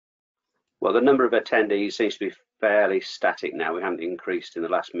Well, the number of attendees seems to be fairly static now. We haven't increased in the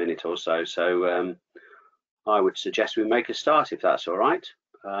last minute or so. So I would suggest we make a start if that's all right.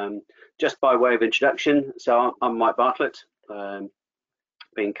 Just by way of introduction, so I'm Mike Bartlett,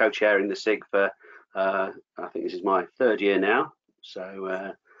 been co-chairing the SIG for, I think this is my 3rd year now.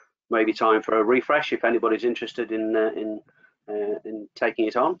 So maybe time for a refresh if anybody's interested in taking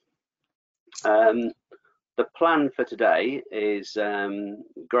it on. The plan for today is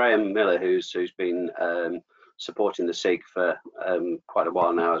Graham Miller, who's been supporting the SIG for quite a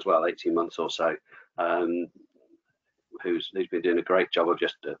while now as well, 18 months or so, who's been doing a great job of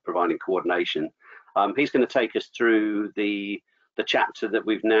just providing coordination. He's going to take us through the chapter that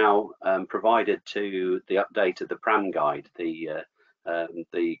we've now provided to the update of the PRAM guide, the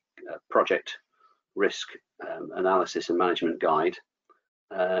project risk analysis and management guide.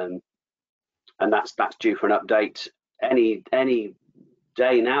 And that's due for an update any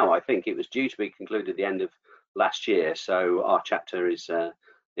day now. I think it was due to be concluded at the end of last year, so our chapter is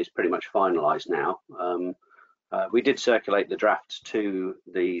pretty much finalised now. We did circulate the draft to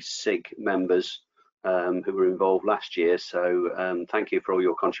the SIG members who were involved last year, so thank you for all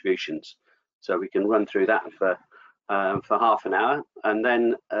your contributions. So we can run through that for half an hour, and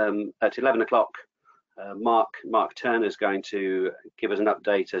then at 11 o'clock. Mark Turner is going to give us an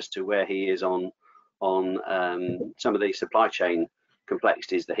update as to where he is on some of the supply chain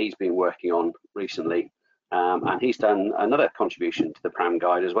complexities that he's been working on recently, and he's done another contribution to the PRAM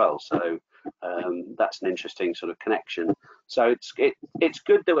guide as well. So that's an interesting sort of connection. So it's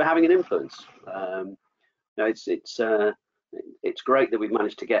good that we're having an influence. It's great that we've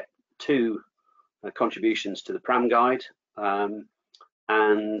managed to get 2 contributions to the PRAM guide.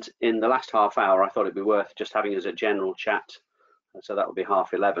 And in the last half hour, I thought it'd be worth just having as a general chat. So that will be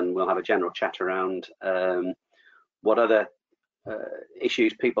 11:30. We'll have a general chat around what other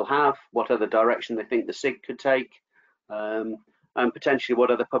issues people have, what other direction they think the SIG could take, and potentially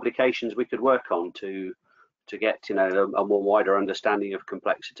what other publications we could work on to get a more wider understanding of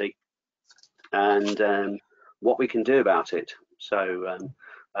complexity and what we can do about it. So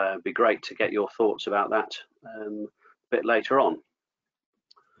it'd be great to get your thoughts about that a bit later on.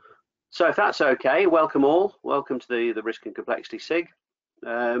 So if that's okay, welcome all. Welcome to the Risk and Complexity SIG.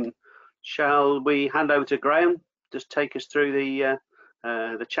 Shall we hand over to Graham? Just take us through the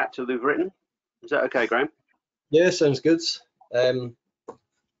chapter we've written. Is that okay, Graham? Yeah, sounds good.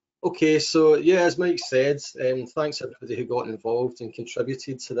 Okay, so yeah, as Mike said, thanks everybody who got involved and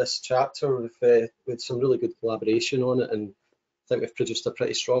contributed to this chapter. With some really good collaboration on it, and I think we've produced a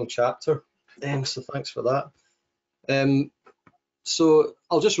pretty strong chapter. So thanks for that. So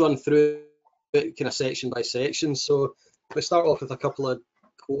I'll just run through it kind of section by section. So we start off with a couple of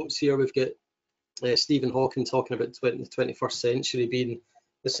quotes here. We've got Stephen Hawking talking about the 21st century being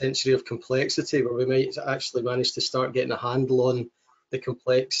the century of complexity, where we might actually manage to start getting a handle on the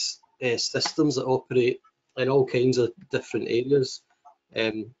complex systems that operate in all kinds of different areas.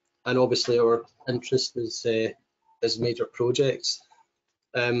 And obviously our interest is major projects.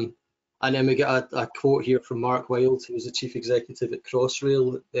 And then we get a quote here from Mark Wilde, who was the chief executive at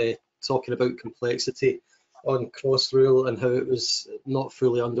Crossrail, talking about complexity on Crossrail and how it was not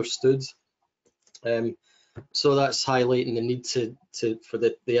fully understood. So that's highlighting the need for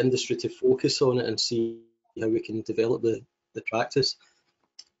the industry to focus on it and see how we can develop the practice.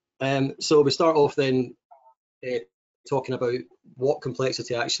 So we start off then talking about what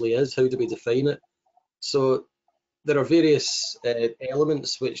complexity actually is. How do we define it? So there are various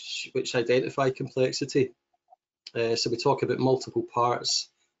elements which identify complexity. So we talk about multiple parts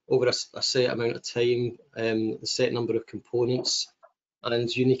over a set amount of time, a set number of components,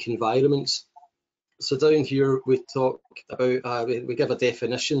 and unique environments. So down here we talk about, we give a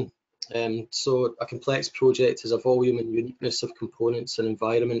definition. So a complex project is a volume and uniqueness of components and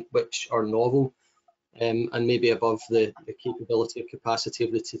environment which are novel and maybe above the capability or capacity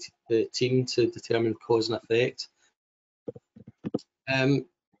of the team to determine cause and effect.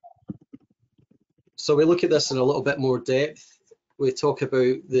 So we look at this in a little bit more depth. We talk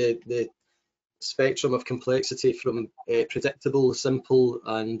about the spectrum of complexity from predictable, simple,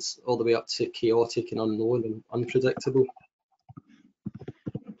 and all the way up to chaotic and unknown and unpredictable.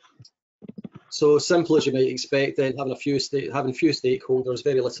 So simple, as you might expect, then having few stakeholders,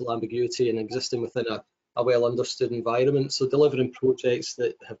 very little ambiguity, and existing within a well understood environment. So delivering projects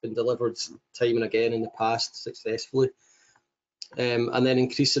that have been delivered time and again in the past successfully. And then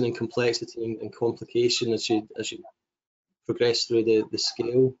increasing in complexity and complication as you progress through the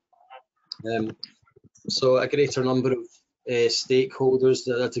scale. So a greater number of stakeholders,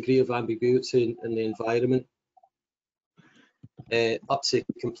 a degree of ambiguity in the environment. up to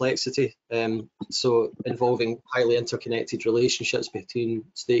complexity, so involving highly interconnected relationships between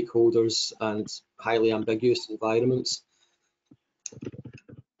stakeholders and highly ambiguous environments.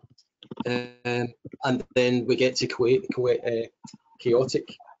 And then we get to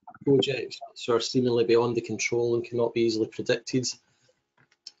chaotic projects, which are seemingly beyond the control and cannot be easily predicted.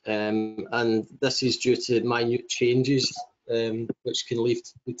 And this is due to minute changes, which can lead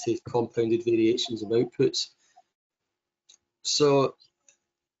to compounded variations of outputs. So,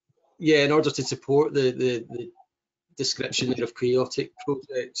 yeah, in order to support the description of chaotic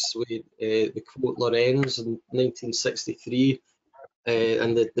projects, we quote Lorenz in 1963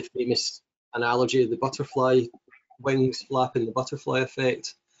 and the famous analogy of the butterfly wings flapping, the butterfly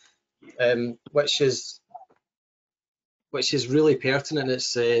effect, which is really pertinent.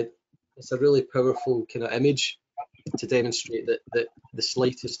 It's a really powerful kind of image to demonstrate that the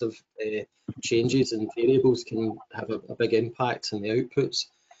slightest of changes in variables can have a big impact on the outputs.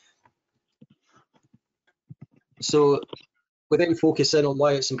 So we then focus in on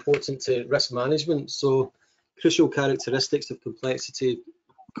why it's important to risk management. So crucial characteristics of complexity: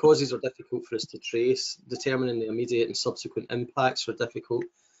 causes are difficult for us to trace, determining the immediate and subsequent impacts are difficult,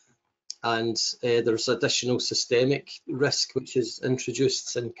 and there's additional systemic risk which is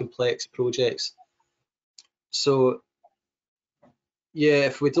introduced in complex projects. So yeah,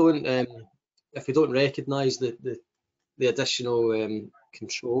 if we don't recognise the additional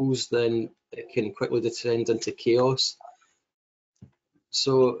controls, then it can quickly descend into chaos.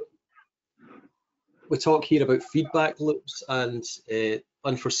 So we talk here about feedback loops and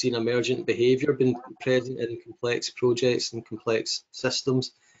unforeseen emergent behaviour being present in complex projects and complex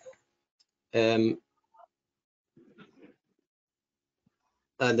systems. And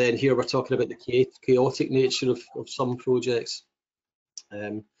then here we're talking about the chaotic nature of some projects.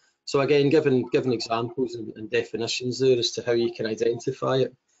 So again, given examples and definitions there as to how you can identify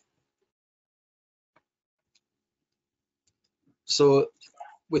it. So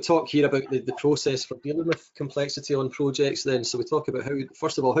we talk here about the process for dealing with complexity on projects then. So we talk about how,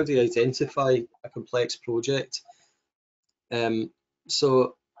 first of all, how do you identify a complex project?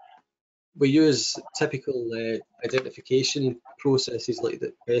 So we use typical identification processes like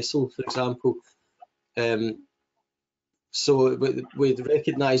the PESEL, for example. So we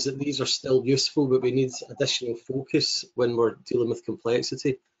recognise that these are still useful, but we need additional focus when we're dealing with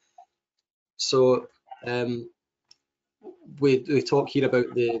complexity. So we talk here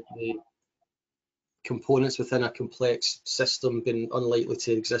about the components within a complex system being unlikely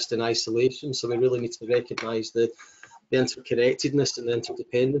to exist in isolation. So we really need to recognise the interconnectedness and the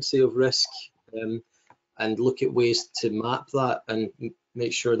interdependency of risk, and look at ways to map that and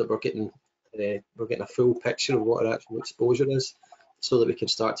make sure that we're getting a full picture of what our actual exposure is, so that we can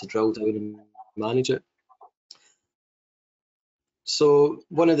start to drill down and manage it. So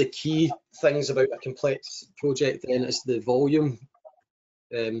one of the key things about a complex project then is the volume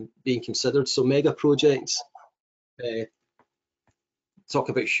being considered. So mega projects talk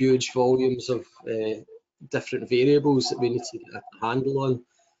about huge volumes of different variables that we need to get a handle on.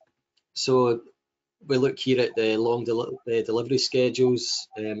 So we look here at the long delivery schedules,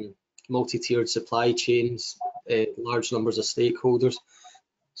 multi-tiered supply chains, large numbers of stakeholders.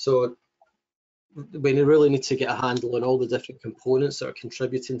 So we really need to get a handle on all the different components that are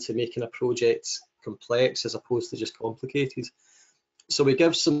contributing to making a project complex as opposed to just complicated. So we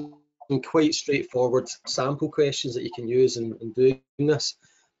give some quite straightforward sample questions that you can use in doing this.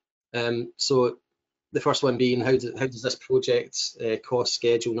 So the first one being, how does this project cost,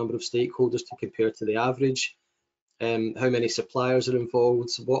 schedule, number of stakeholders to compare to the average? How many suppliers are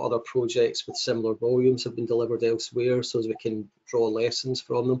involved? What other projects with similar volumes have been delivered elsewhere, so as we can draw lessons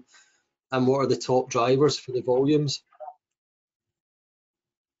from them? And what are the top drivers for the volumes?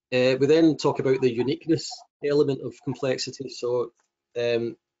 We then talk about the uniqueness element of complexity. So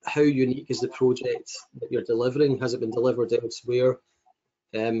how unique is the project that you're delivering? Has it been delivered elsewhere?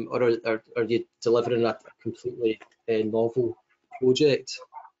 Or are you delivering a completely novel project?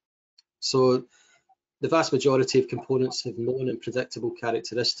 So the vast majority of components have known and predictable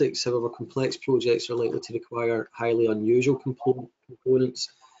characteristics. However, complex projects are likely to require highly unusual components.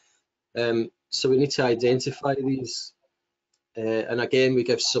 So we need to identify these. And again, we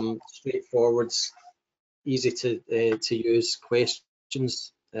give some straightforward, easy to use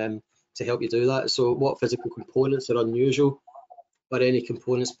questions to help you do that. So what physical components are unusual? Are any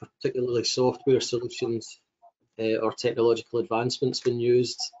components, particularly software solutions or technological advancements, been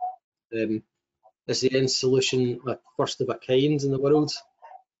used? Is the end solution a first of a kind in the world?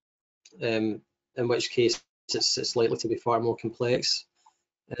 In which case it's likely to be far more complex.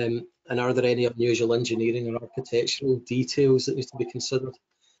 And and are there any unusual engineering or architectural details that need to be considered?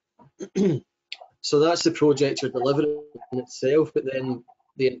 So that's the project you're delivering in itself, but then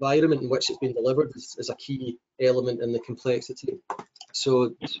the environment in which it's been delivered is a key element in the complexity.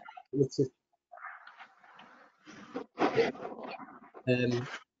 So,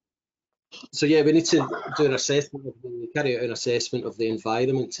 so yeah, we need to do an assessment carry out an assessment of the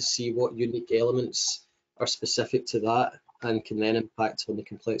environment to see what unique elements are specific to that and can then impact on the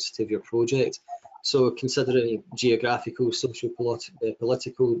complexity of your project. So considering geographical, social,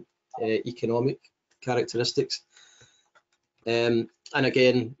 political, economic characteristics. And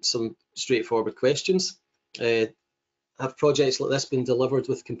again, some straightforward questions. Have projects like this been delivered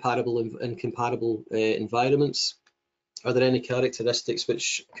with comparable and incomparable environments? Are there any characteristics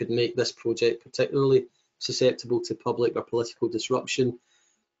which could make this project particularly susceptible to public or political disruption?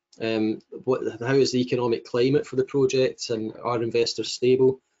 How is the economic climate for the project, and are investors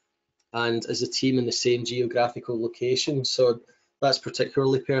stable? And is the team in the same geographical location? So that's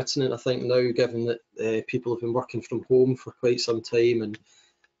particularly pertinent, I think, now, given that people have been working from home for quite some time and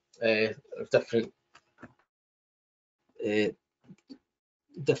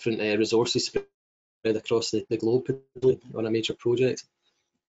different resources spread across the globe on a major project.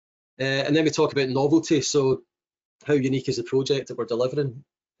 And then we talk about novelty. So how unique is the project that we're delivering?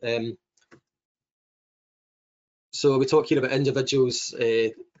 So we talk here about individuals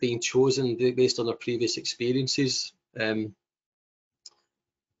being chosen based on their previous experiences. Yeah,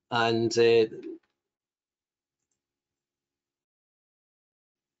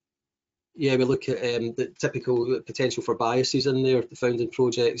 we look at the typical potential for biases in there found in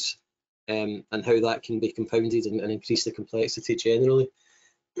projects, and how that can be compounded and increase the complexity generally.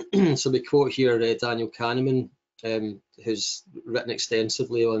 So we quote here Daniel Kahneman, who's written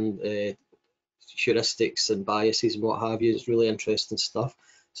extensively on heuristics and biases and what have you. It's really interesting stuff.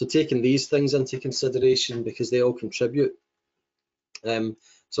 So taking these things into consideration, because they all contribute.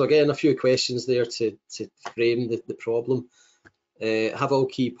 So again, a few questions there to frame the problem. Have all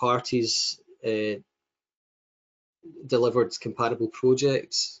key parties delivered comparable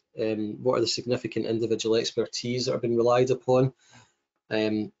projects? What are the significant individual expertise that are being relied upon?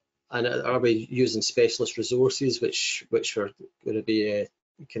 And are we using specialist resources which are going to be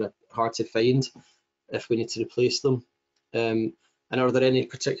kind of hard to find if we need to replace them? And are there any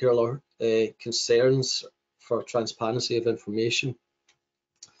particular concerns for transparency of information?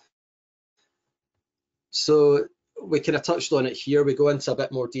 So we kind of touched on it here. We go into a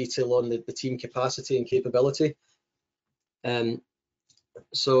bit more detail on the team capacity and capability.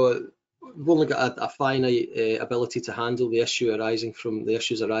 So we've only got a finite ability to handle the issues arising from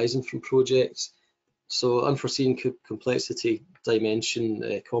projects. So unforeseen complexity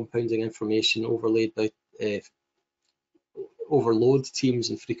dimension, compounding information overlaid by overload teams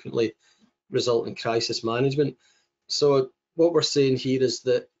and frequently result in crisis management. So what we're saying here is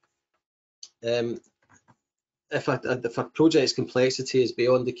that if a project's complexity is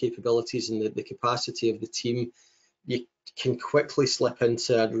beyond the capabilities and the capacity of the team, you can quickly slip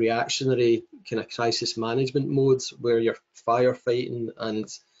into a reactionary kind of crisis management mode where you're firefighting, and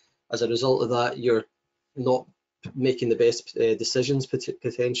as a result of that, you're not making the best decisions.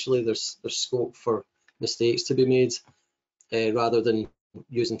 Potentially, there's scope for mistakes to be made, rather than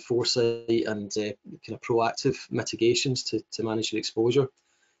using foresight and kind of proactive mitigations to manage your exposure.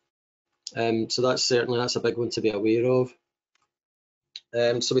 So that's a big one to be aware of.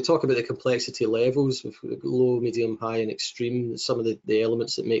 So we talk about the complexity levels with low, medium, high, and extreme, some of the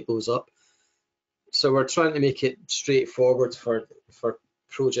elements that make those up. So we're trying to make it straightforward for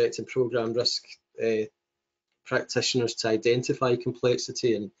project and program risk practitioners to identify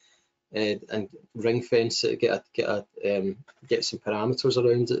complexity and ring fence it, get some parameters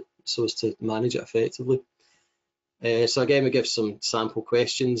around it so as to manage it effectively. So again, we give some sample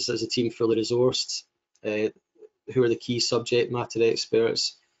questions. Is the team fully resourced? Who are the key subject matter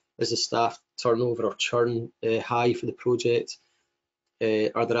experts? Is the staff turnover or churn high for the project?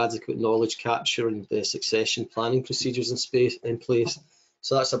 Are there adequate knowledge capture and succession planning procedures in place?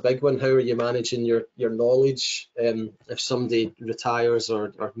 So that's a big one. How are you managing your knowledge? If somebody retires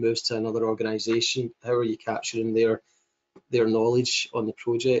or moves to another organisation, how are you capturing their knowledge on the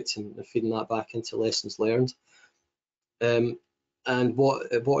project and feeding that back into lessons learned? And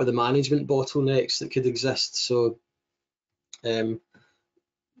what are the management bottlenecks that could exist? So,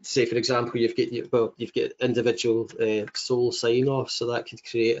 say for example, you've got individual sole sign-off, so that could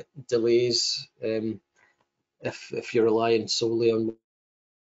create delays if you're relying solely on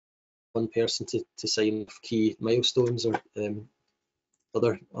one person to sign off key milestones or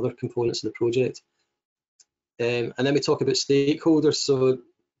other components of the project. And then we talk about stakeholders. So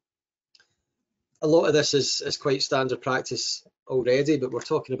a lot of this is quite standard practice already, but we're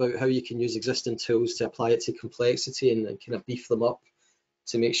talking about how you can use existing tools to apply it to complexity and kind of beef them up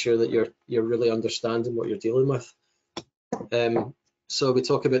to make sure that you're really understanding what you're dealing with. So we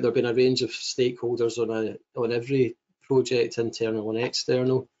talk about there being a range of stakeholders on every project, internal and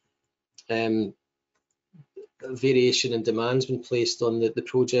external. Variation in demands been placed on the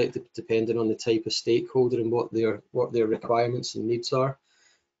project depending on the type of stakeholder and what their requirements and needs are.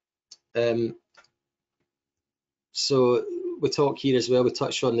 So we talk here as well, we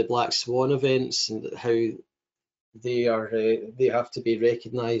touch on the black swan events and how they have to be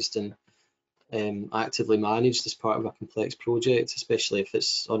recognised and actively managed as part of a complex project, especially if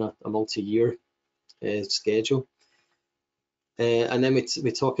it's on a multi-year schedule. And then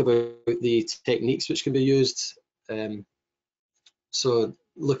we talk about the techniques which can be used. So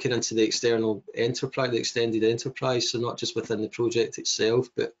looking into the external enterprise, the extended enterprise, so not just within the project itself,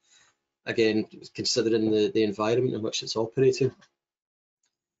 but again, considering the environment in which it's operating.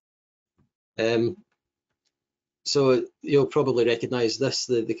 So you'll probably recognise this,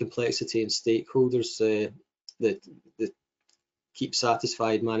 the complexity and stakeholders, the keep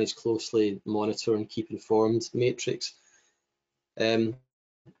satisfied, manage closely, monitor and keep informed matrix. So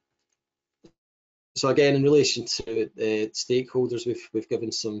again, in relation to stakeholders, we've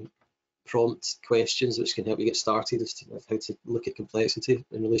given some prompt questions which can help you get started as to how to look at complexity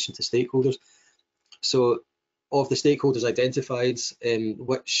in relation to stakeholders. So of the stakeholders identified,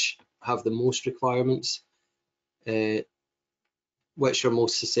 which have the most requirements, which are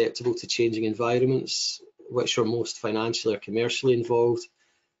most susceptible to changing environments, which are most financially or commercially involved,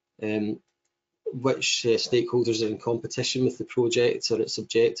 which stakeholders are in competition with the project or its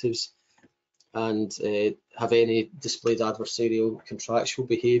objectives, and have any displayed adversarial contractual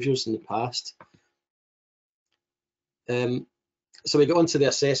behaviours in the past. So we go on to the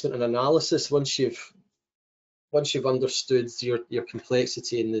assessment and analysis. Once you've understood your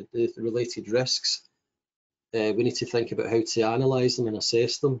complexity and the related risks, we need to think about how to analyse them and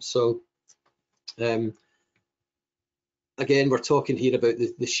assess them. So again, we're talking here about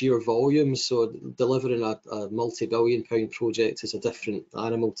the sheer volume. So delivering a multi-billion-pound project is a different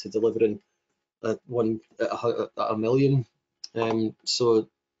animal to delivering a million. So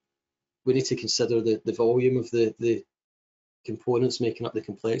we need to consider the volume of the components making up the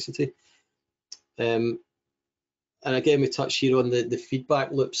complexity. And again, we touch here on the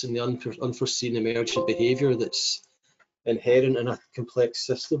feedback loops and the unforeseen emergent behaviour that's inherent in a complex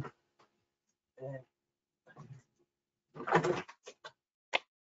system.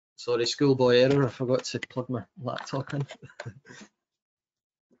 Sorry, schoolboy error, I forgot to plug my laptop in.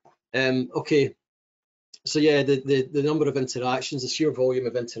 Okay, so yeah, the number of interactions, the sheer volume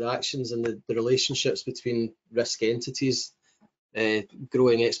of interactions and the relationships between risk entities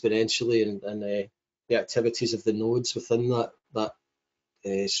growing exponentially, and the activities of the nodes within that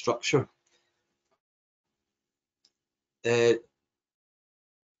structure.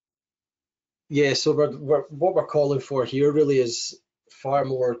 Yeah, so what we're calling for here really is far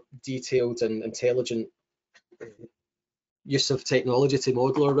more detailed and intelligent use of technology to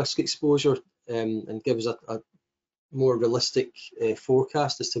model our risk exposure and give us a more realistic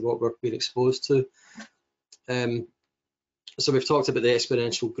forecast as to what we're being exposed to. So we've talked about the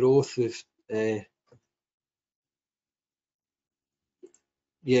exponential growth. We've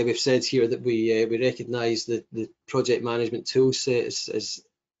said here that we recognise that the project management tool set is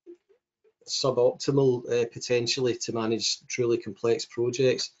suboptimal potentially to manage truly complex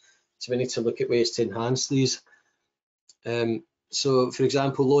projects. So we need to look at ways to enhance these. So for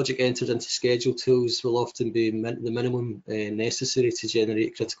example, logic entered into schedule tools will often be the minimum necessary to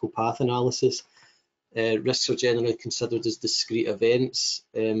generate critical path analysis. Risks are generally considered as discrete events.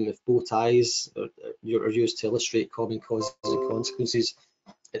 If bow ties are used to illustrate common causes and consequences,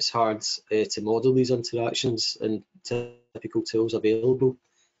 it's hard to model these interactions and typical tools available.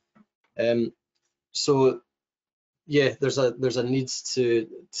 So yeah, there's a need to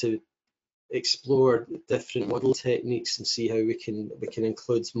explore different model techniques and see how we can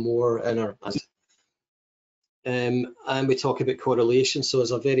include more in our and we talk about correlation. So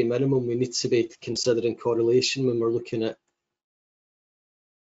as a very minimum, we need to be considering correlation when we're looking at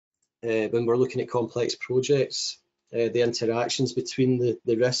complex projects, the interactions between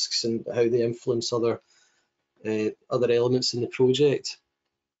the risks and how they influence other elements in the project.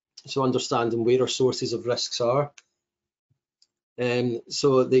 So understanding where our sources of risks are.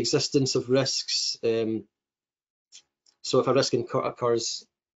 So the existence of risks. So if a risk occurs,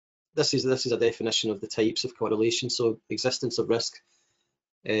 this is a definition of the types of correlation. So existence of risk.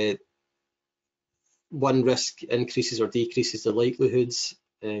 One risk increases or decreases the likelihoods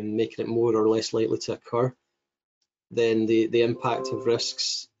making it more or less likely to occur. Then the impact of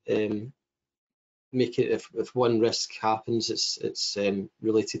risks, make it, if one risk happens, it's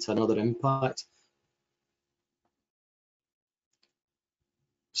related to another impact.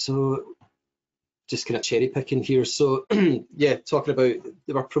 So just kind of cherry picking here. So yeah, talking about,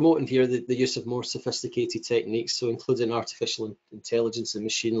 we're promoting here the use of more sophisticated techniques, so including artificial intelligence and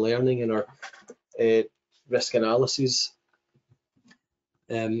machine learning in our risk analysis.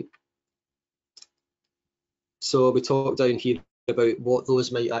 So we talk down here about what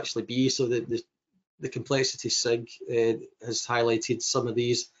those might actually be. So the complexity SIG has highlighted some of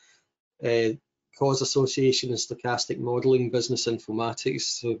these: cause association and stochastic modeling, business informatics,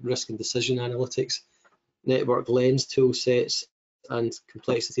 so risk and decision analytics, network lens tool sets, and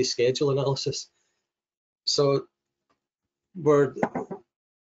complexity schedule analysis. So we're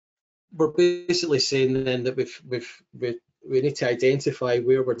basically saying then that we need to identify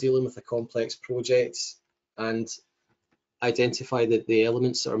where we're dealing with a complex project and identify the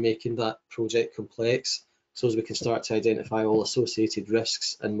elements that are making that project complex, so as we can start to identify all associated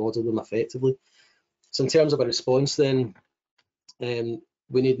risks and model them effectively. So in terms of a response then,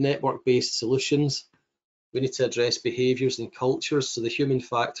 we need network-based solutions. We need to address behaviours and cultures, so the human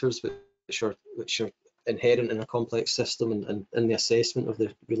factors which are inherent in a complex system, and in the assessment of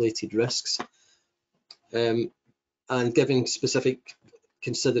the related risks, and giving specific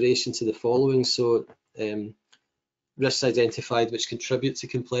consideration to the following. So risks identified which contribute to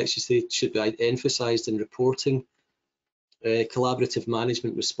complexity should be emphasised in reporting. Collaborative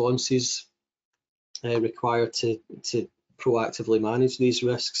management responses required to proactively manage these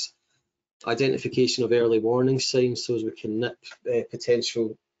risks. Identification of early warning signs, so as we can nip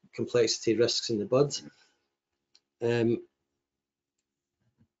potential complexity risks in the bud.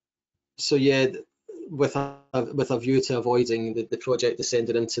 So yeah, with a view to avoiding the project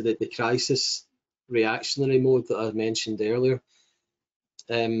descending into the crisis reactionary mode that I mentioned earlier.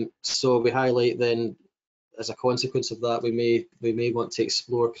 So we highlight then, as a consequence of that, we may want to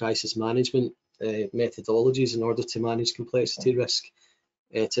explore crisis management methodologies in order to manage complexity risk,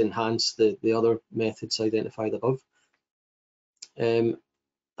 to enhance the other methods identified above. And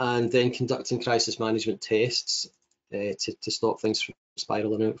then conducting crisis management tests to stop things from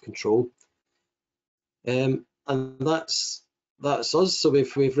spiralling out of control. And that's us. So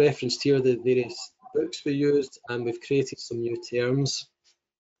we've referenced here the various books we used, and we've created some new terms.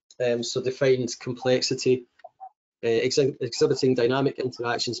 So defined complexity, exhibiting dynamic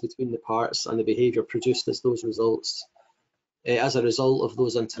interactions between the parts and the behaviour produced as those results. As a result of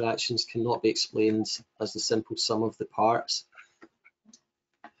those interactions cannot be explained as the simple sum of the parts.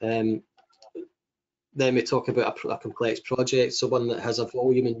 Then we talk about a complex project, so one that has a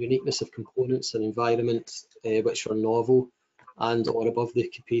volume and uniqueness of components and environment which are novel and or above the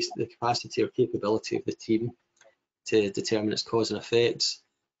capacity or capability of the team to determine its cause and effects.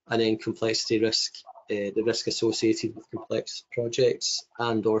 And then complexity risk, the risk associated with complex projects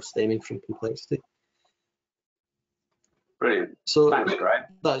and or stemming from complexity. Brilliant. So thanks, Greg.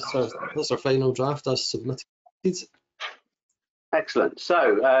 That's our final draft as submitted. Excellent.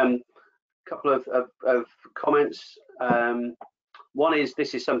 So a couple of comments. One is,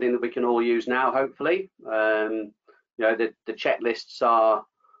 this is something that we can all use now, hopefully. You know, the checklists are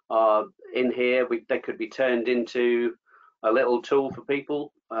in here. They could be turned into a little tool for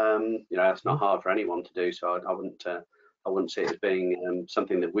people. You know, that's not hard for anyone to do, so I wouldn't see it as being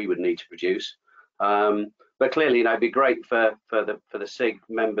something that we would need to produce. But clearly, you know, it'd be great for the SIG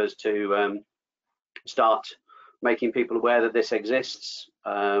members to start making people aware that this exists.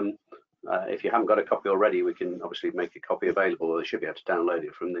 If you haven't got a copy already, we can obviously make a copy available, or they should be able to download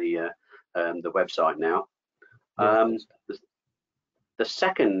it from the website now. The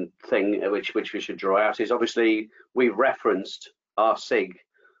second thing which we should draw out is, obviously we've referenced our SIG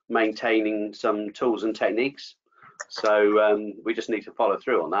maintaining some tools and techniques, so we just need to follow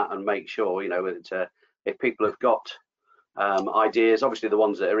through on that and make sure, you know, that if people have got ideas, obviously the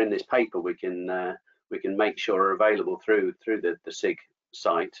ones that are in this paper we can make sure are available through the SIG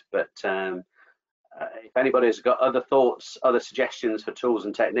site, but if anybody has got other thoughts, other suggestions for tools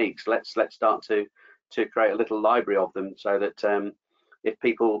and techniques, let's start to create a little library of them, so that if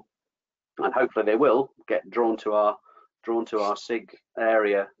people, and hopefully they will, get drawn to our SIG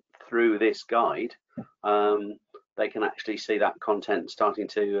area through this guide, they can actually see that content starting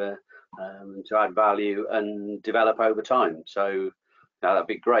to add value and develop over time. So that'd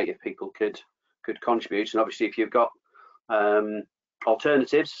be great if people could contribute. And obviously, if you've got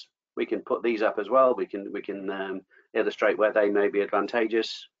alternatives, we can put these up as well. We can illustrate where they may be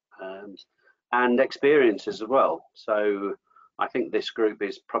advantageous, and experiences as well. So I think this group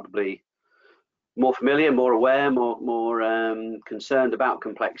is probably more familiar, more aware, more concerned about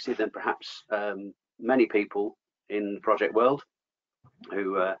complexity than perhaps many people in the project world,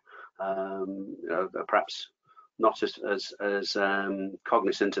 who are perhaps not as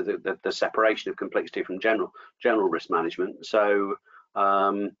cognizant of the separation of complexity from general risk management. So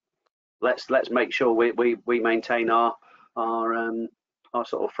let's make sure we maintain our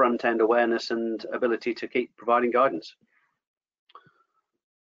sort of front end awareness and ability to keep providing guidance.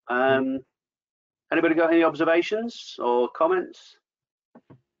 Anybody got any observations or comments?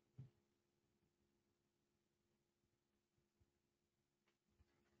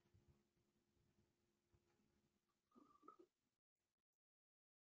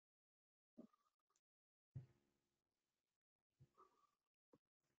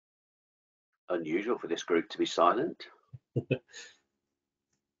 Unusual for this group to be silent.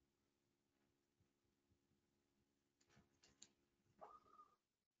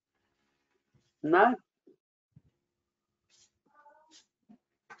 No.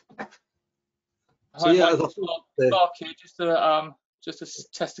 So Hi, yeah, Mark here, just to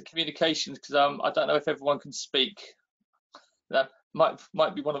test the communications, because I don't know if everyone can speak. That might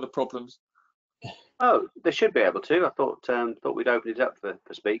be one of the problems. Oh, they should be able to. I thought we'd open it up for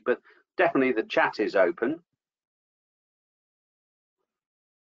speak, but definitely the chat is open.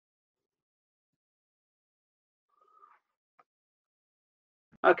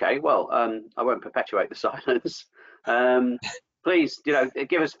 Okay, well, I won't perpetuate the silence. Please,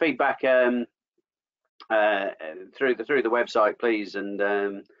 give us feedback through the website, please,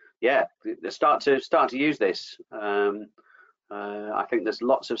 and yeah, start to use this. I think there's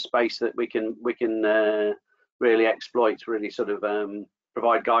lots of space that we can really exploit, really sort of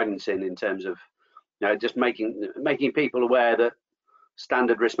provide guidance in terms of just making people aware that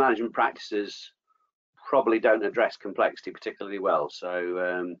standard risk management practices probably don't address complexity particularly well.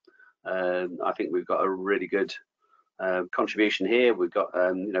 So I think we've got a really good contribution here. We've got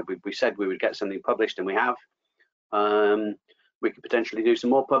we said we would get something published, and we have. We could potentially do some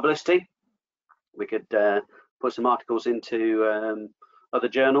more publicity. We could put some articles into other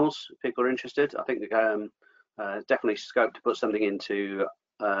journals if people are interested. I think there's definitely scope to put something into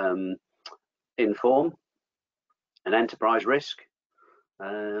Inform and Enterprise Risk.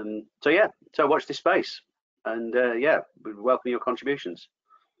 So yeah, so watch this space, and yeah, we welcome your contributions.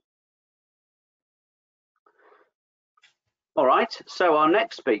 All right, so our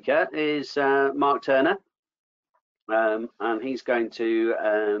next speaker is Mark Turner, and he's going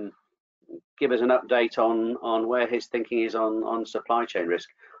to give us an update on where his thinking is on supply chain risk.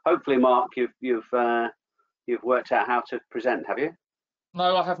 Hopefully, Mark, you've worked out how to present, have you?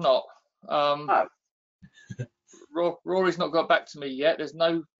 No, I have not. Oh. Rory's not got back to me yet. There's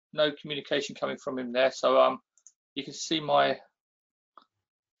no communication coming from him there, so you can see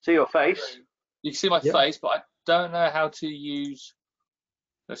your face. You can see my face, but I don't know how to use.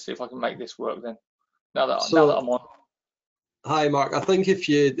 Let's see if I can make this work then. Now that I'm on. Hi Mark, I think if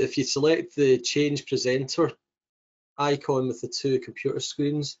you select the change presenter icon with the two computer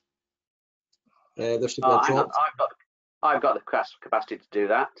screens, there should be a drop. I've got the capacity to do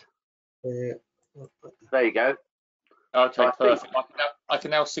that. There you go. Okay, so perfect. I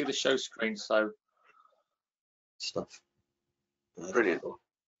can now see the show screen. So stuff. Brilliant.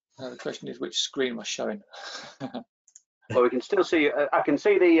 The question is, which screen am I showing? Well, we can still see. I can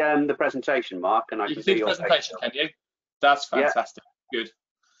see the presentation, Mark, and you can see the presentation. Can you? That's fantastic. Yeah. Good.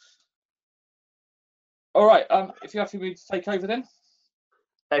 All right. If you're happy with me to take over, then.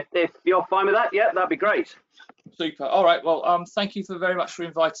 If you're fine with that, yeah, that'd be great. Super. All right. Well, thank you very much for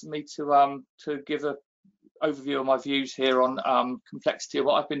inviting me to give an overview of my views here on complexity and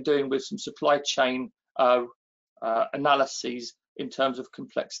what I've been doing with some supply chain analyses in terms of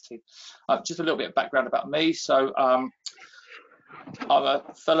complexity. Just a little bit of background about me. So I'm a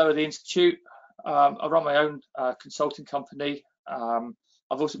fellow at the Institute. I run my own consulting company. I've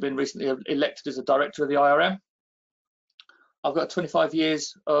also been recently elected as a director of the IRM. I've got 25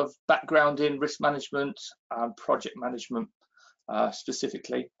 years of background in risk management and project management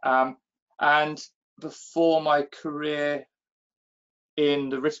specifically. And before my career in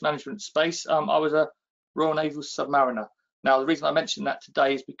the risk management space, I was a Royal Naval submariner. Now, the reason I mention that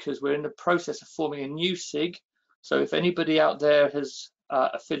today is because we're in the process of forming a new SIG. So if anybody out there has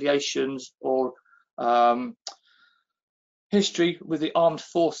affiliations or history with the armed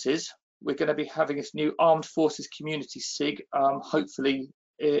forces, we're going to be having this new Armed Forces Community SIG. Hopefully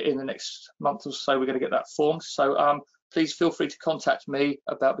in the next month or so, we're going to get that formed. So please feel free to contact me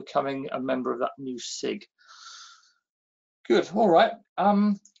about becoming a member of that new SIG. Good. All right.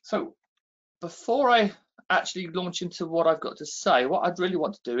 So before I actually launch into what I've got to say, what I'd really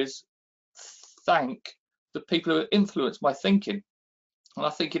want to do is thank the people who influenced my thinking. And I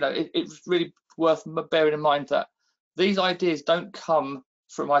think, you know, it's really worth bearing in mind that these ideas don't come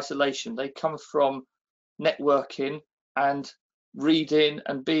from isolation. They come from networking and reading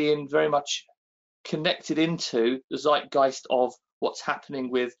and being very much connected into the zeitgeist of what's happening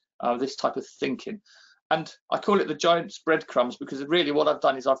with this type of thinking. And I call it the giant's breadcrumbs, because really what I've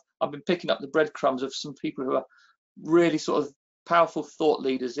done is I've been picking up the breadcrumbs of some people who are really sort of powerful thought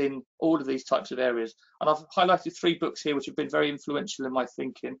leaders in all of these types of areas. And I've highlighted 3 books here which have been very influential in my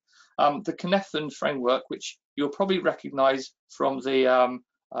thinking. The Kneffin framework, which you'll probably recognize from the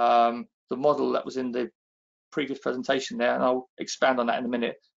model that was in the previous presentation there, and I'll expand on that in a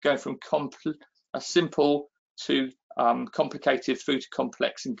minute, going from simple to complicated through to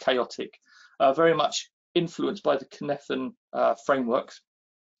complex and chaotic, very much influenced by the Kneffin frameworks.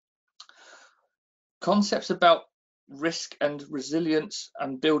 Concepts about risk and resilience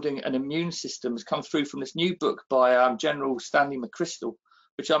and building an immune system has come through from this new book by General Stanley McChrystal,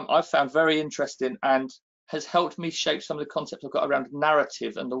 which I've found very interesting and has helped me shape some of the concepts I've got around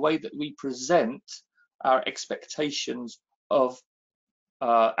narrative and the way that we present our expectations of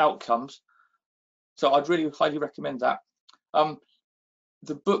outcomes. So I'd really highly recommend that.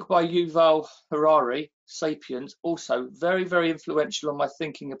 The book by Yuval Harari, Sapiens, also very, very influential on my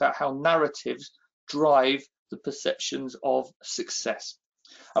thinking about how narratives drive the perceptions of success.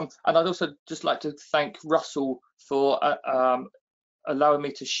 And I'd also just like to thank Russell for allowing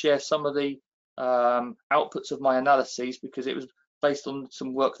me to share some of the outputs of my analyses, because it was based on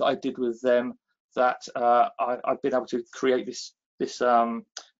some work that I did with them that I've been able to create this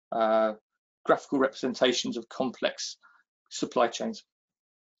graphical representations of complex supply chains.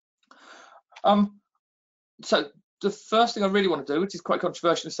 So the first thing I really want to do, which is quite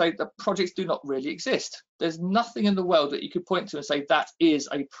controversial, is say that projects do not really exist. There's nothing in the world that you could point to and say that is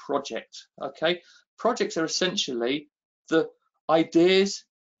a project. Okay, projects are essentially the ideas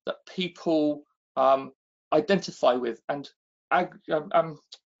that people identify with and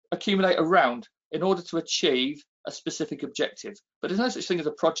accumulate around in order to achieve a specific objective. But there's no such thing as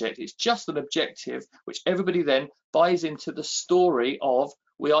a project. It's just an objective which everybody then buys into the story of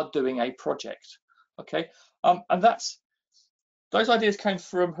we are doing a project. Okay, and those ideas came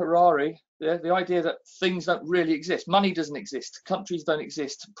from Harari. The idea that things don't really exist. Money doesn't exist. Countries don't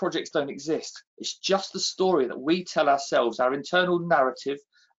exist. Projects don't exist. It's just the story that we tell ourselves, our internal narrative,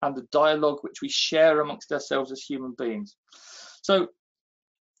 and the dialogue which we share amongst ourselves as human beings. So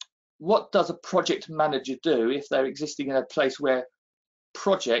what does a project manager do if they're existing in a place where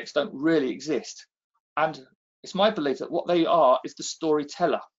projects don't really exist? And it's my belief that what they are is the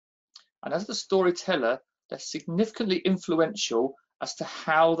storyteller. And as the storyteller, they're significantly influential as to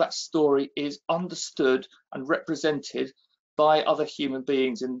how that story is understood and represented by other human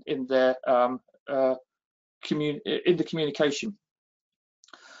beings in the communication.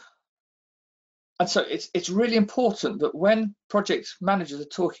 And so it's really important that when project managers are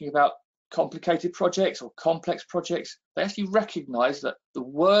talking about complicated projects or complex projects, they actually recognize that the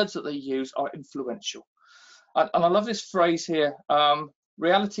words that they use are influential. And I love this phrase here,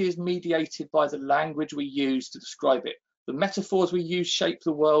 reality is mediated by the language we use to describe it. The metaphors we use shape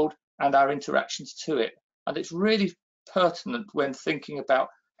the world and our interactions to it. And it's really pertinent when thinking about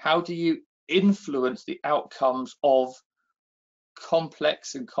how do you influence the outcomes of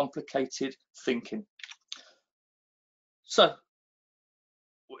complex and complicated thinking. So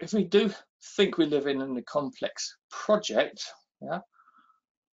if we do think we live in a complex project, yeah,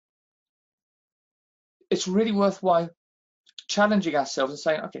 it's really worthwhile challenging ourselves and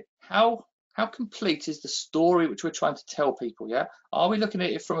saying, okay, how complete is the story which we're trying to tell people? Yeah, are we looking at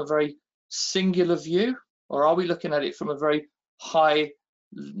it from a very singular view, or are we looking at it from a very high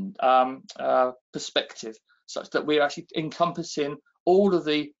perspective, such that we're actually encompassing all of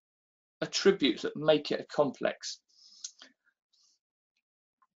the attributes that make it a complex?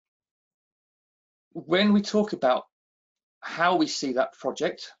 When we talk about how we see that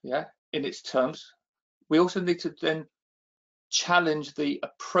project, yeah, in its terms, we also need to then challenge the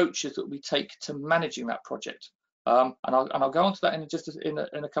approaches that we take to managing that project. And I'll go on to that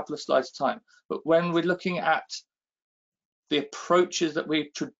in a couple of slides' time. But when we're looking at the approaches that we're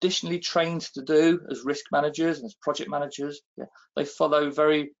traditionally trained to do as risk managers and as project managers, yeah, they follow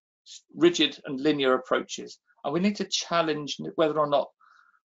very rigid and linear approaches. And we need to challenge whether or not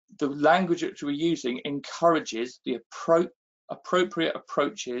the language which we're using encourages the appropriate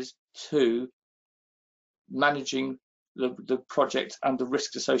approaches to managing the project and the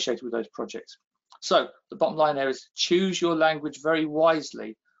risks associated with those projects. So the bottom line there is choose your language very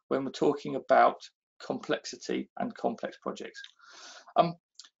wisely when we're talking about complexity and complex projects.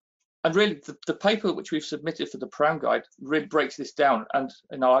 And really, the paper which we've submitted for the PRAM guide really breaks this down. And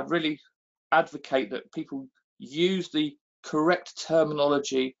I'd really advocate that people use the correct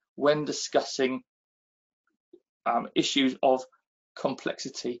terminology when discussing issues of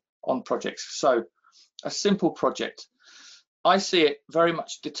complexity on projects. So a simple project, I see it very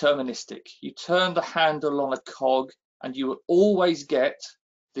much deterministic. You turn the handle on a cog and you will always get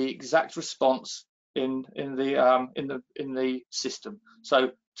the exact response in the system.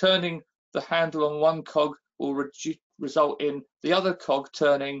 So turning the handle on one cog will result in the other cog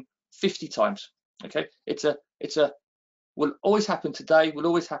turning 50 times. Okay, it's a will always happen today, will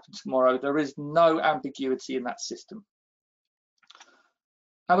always happen tomorrow. There is no ambiguity in that system.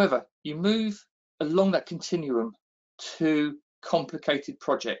 However, you move along that continuum to complicated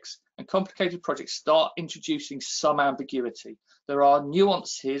projects, and complicated projects start introducing some ambiguity. There are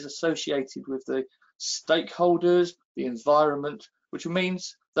nuances associated with the stakeholders, the environment, which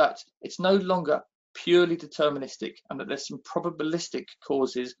means that it's no longer purely deterministic and that there's some probabilistic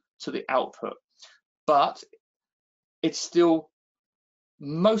causes to the output, but it's still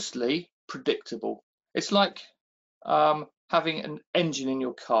mostly predictable. It's like having an engine in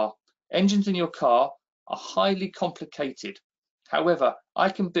your car. Engines in your car are highly complicated. However, I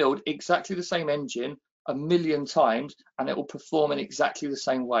can build exactly the same engine 1,000,000 times and it will perform in exactly the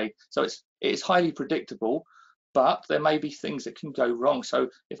same way. So it is highly predictable, but there may be things that can go wrong. So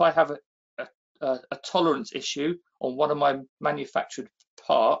if I have a tolerance issue on one of my manufactured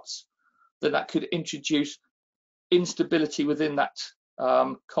parts, then that could introduce instability within that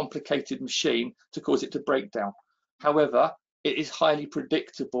complicated machine to cause it to break down. However, it is highly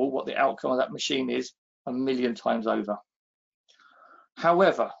predictable what the outcome of that machine is 1,000,000 times over.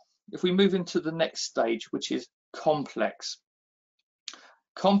 However, if we move into the next stage, which is complex.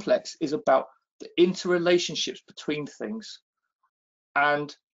 Complex is about the interrelationships between things,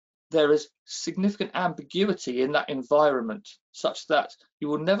 and there is significant ambiguity in that environment such that you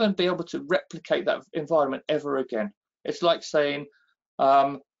will never be able to replicate that environment ever again. It's like saying,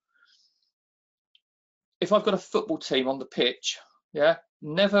 if I've got a football team on the pitch, yeah,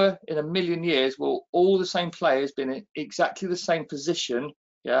 never in 1,000,000 years will all the same players be in exactly the same position,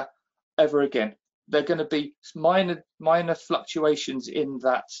 yeah, ever again. They're going to be minor fluctuations in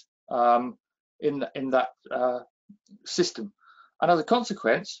that system, and as a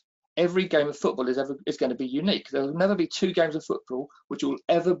consequence, every game of football is going to be unique. There will never be 2 games of football which will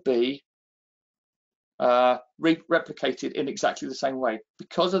ever be replicated in exactly the same way,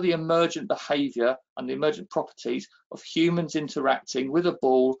 because of the emergent behavior and the emergent properties of humans interacting with a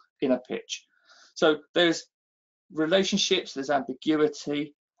ball in a pitch. So there's relationships, there's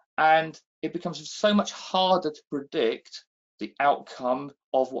ambiguity, and it becomes so much harder to predict the outcome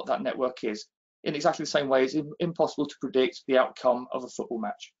of what that network is. In exactly the same way, it's impossible to predict the outcome of a football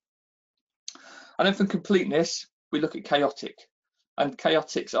match. And then for completeness, we look at chaotic, and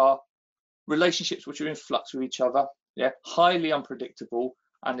chaotics are relationships which are in flux with each other, yeah, highly unpredictable,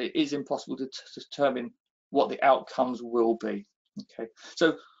 and it is impossible to determine what the outcomes will be. Okay,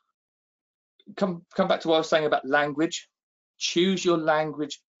 so come back to what I was saying about language. Choose your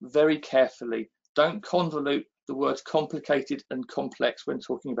language very carefully. Don't convolute the words complicated and complex when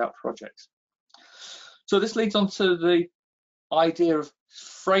talking about projects. So this leads on to the idea of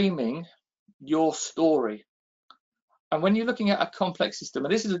framing your story. And when you're looking at a complex system,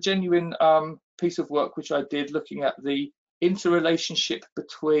 and this is a genuine piece of work which I did looking at the interrelationship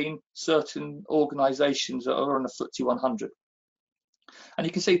between certain organizations that are on the FTSE 100. And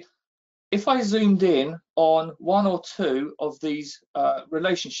you can see, if I zoomed in on 1 or 2 of these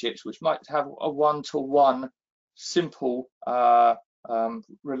relationships, which might have a one-to-one simple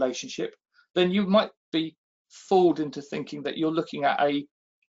relationship, then you might be fooled into thinking that you're looking at a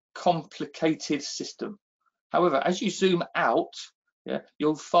complicated system. However, as you zoom out, yeah,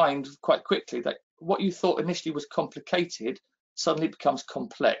 you'll find quite quickly that what you thought initially was complicated suddenly becomes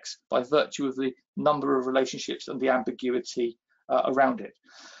complex by virtue of the number of relationships and the ambiguity around it.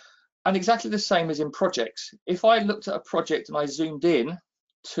 And exactly the same as in projects. If I looked at a project and I zoomed in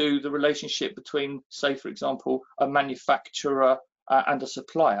to the relationship between, say, for example, a manufacturer and a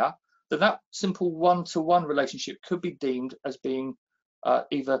supplier, then that simple one-to-one relationship could be deemed as being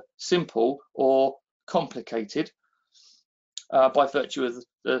either simple or complicated by virtue of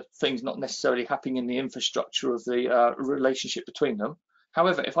the things not necessarily happening in the infrastructure of the relationship between them.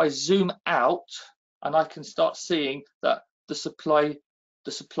 However, if I zoom out and I can start seeing that the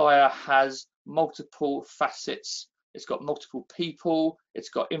supplier has multiple facets, it's got multiple people, it's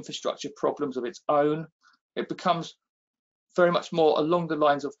got infrastructure problems of its own, it becomes very much more along the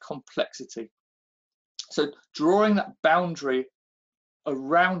lines of complexity. So drawing that boundary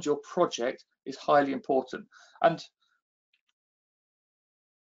around your project is highly important. And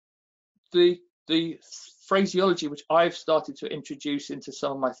the phraseology which I've started to introduce into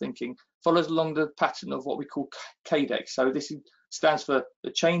some of my thinking follows along the pattern of what we call CADEX. So this stands for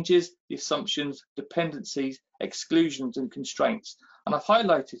the changes, the assumptions, dependencies, exclusions, and constraints. And I've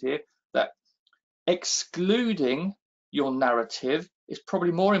highlighted here that excluding your narrative is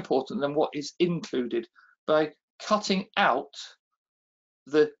probably more important than what is included. By cutting out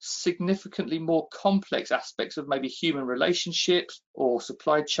the significantly more complex aspects of maybe human relationships or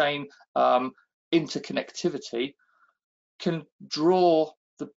supply chain interconnectivity can draw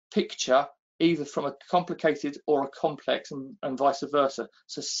the picture either from a complicated or a complex, and vice versa.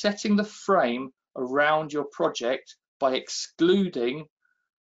 So setting the frame around your project by excluding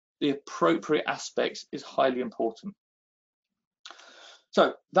the appropriate aspects is highly important.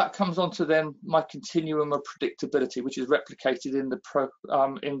 So that comes on to then my continuum of predictability, which is replicated in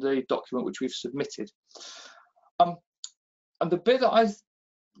the document which we've submitted. And the bit that I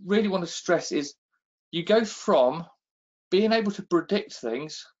really want to stress is you go from being able to predict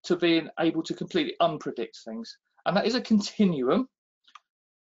things to being able to completely unpredict things. And that is a continuum.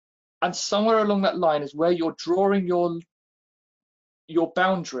 And somewhere along that line is where you're drawing your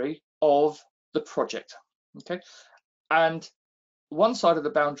boundary of the project. Okay. And one side of the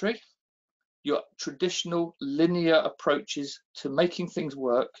boundary, your traditional linear approaches to making things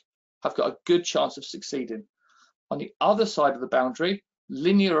work have got a good chance of succeeding. On the other side of the boundary,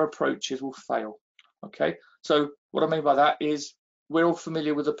 linear approaches will fail. Okay, so what I mean by that is we're all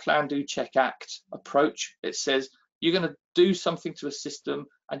familiar with the plan, do, check, act approach. It says you're going to do something to a system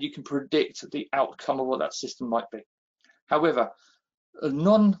and you can predict the outcome of what that system might be. However, a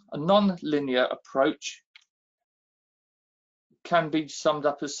non-linear approach can be summed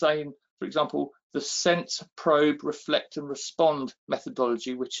up as saying, for example, the sense, probe, reflect and respond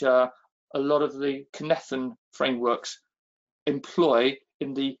methodology, which a lot of the Cynefin frameworks employ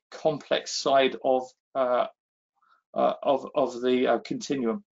in the complex side of the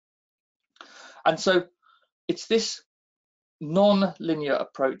continuum. And so it's this non-linear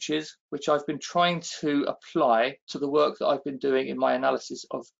approaches which I've been trying to apply to the work that I've been doing in my analysis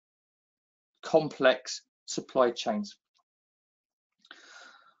of complex supply chains.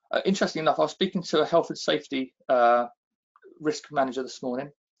 Interestingly enough, I was speaking to a health and safety risk manager this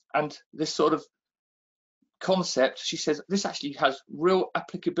morning, and this sort of concept, she says, this actually has real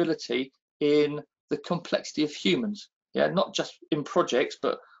applicability in the complexity of humans. Yeah, not just in projects,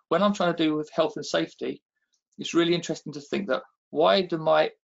 but when I'm trying to do with health and safety, it's really interesting to think that why do my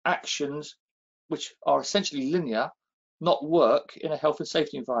actions, which are essentially linear, not work in a health and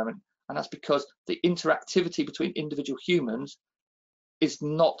safety environment? And that's because the interactivity between individual humans is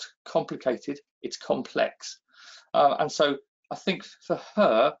not complicated, it's complex. And so I think for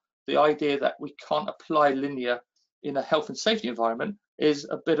her, the idea that we can't apply linear in a health and safety environment is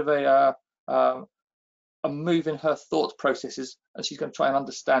a bit of a move in her thought processes, and she's going to try and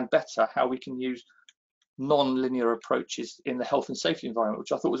understand better how we can use non-linear approaches in the health and safety environment,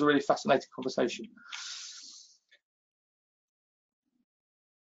 which I thought was a really fascinating conversation.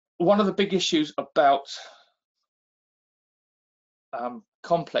 One of the big issues about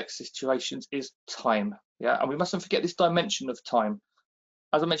complex situations is time. Yeah, and we mustn't forget this dimension of time.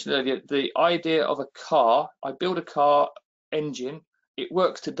 As I mentioned earlier, the idea of a car, I build a car engine, it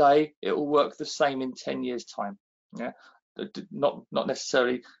works today, it will work the same in 10 years time. Yeah, not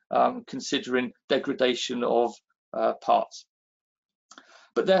necessarily considering degradation of parts,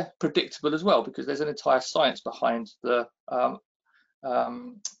 but they're predictable as well because there's an entire science behind the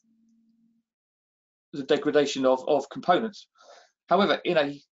degradation of components. However, in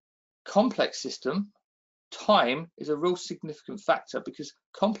a complex system, time is a real significant factor because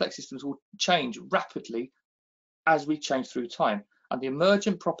complex systems will change rapidly as we change through time, and the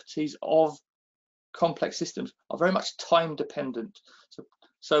emergent properties of complex systems are very much time dependent.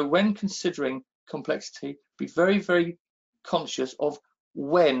 So when considering complexity, be very, very conscious of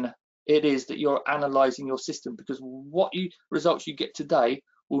when it is that you're analyzing your system, because what results you get today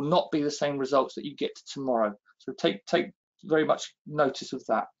will not be the same results that you get tomorrow. So take very much notice of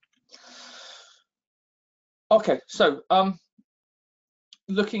that. Okay, so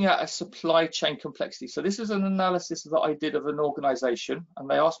looking at a supply chain complexity. So this is an analysis that I did of an organization, and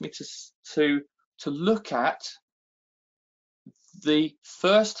they asked me to look at the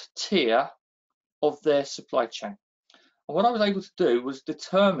first tier of their supply chain. And what I was able to do was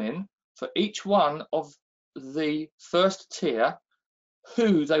determine for each one of the first tier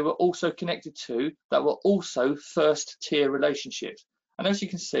who they were also connected to that were also first tier relationships. And as you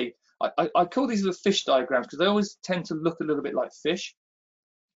can see, I call these the fish diagrams because they always tend to look a little bit like fish.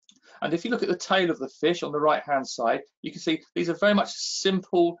 And if you look at the tail of the fish on the right hand side, you can see these are very much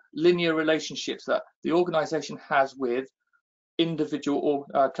simple linear relationships that the organization has with individual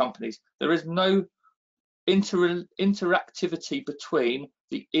companies. There is no interactivity between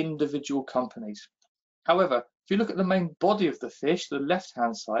the individual companies. However, if you look at the main body of the fish, the left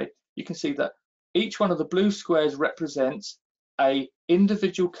hand side, you can see that each one of the blue squares represents an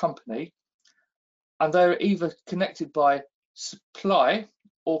individual company, and they're either connected by supply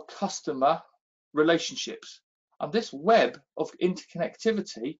or customer relationships. And this web of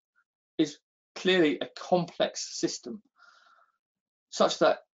interconnectivity is clearly a complex system, such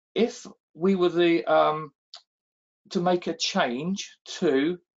that if we were to make a change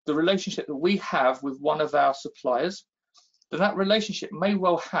to the relationship that we have with one of our suppliers, then that relationship may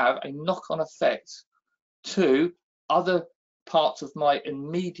well have a knock-on effect to other parts of my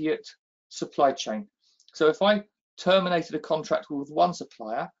immediate supply chain. So if I terminated a contract with one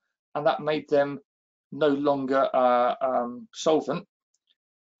supplier and that made them no longer solvent,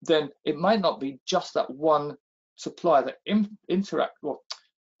 then it might not be just that one supplier that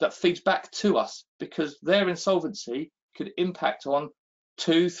that feeds back to us, because their insolvency could impact on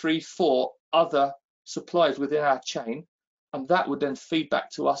 2, 3, 4 other suppliers within our chain, and that would then feed back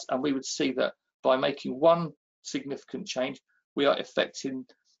to us, and we would see that by making one significant change, we are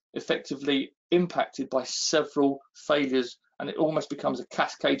effectively impacted by several failures, and it almost becomes a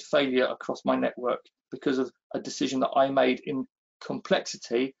cascade failure across my network because of a decision that I made in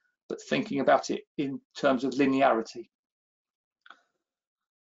complexity, but thinking about it in terms of linearity.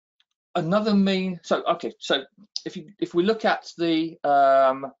 Another so if we look at the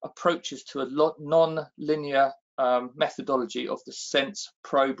approaches to a non-linear methodology of the sense,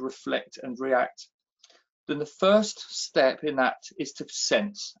 probe, reflect, and react, then the first step in that is to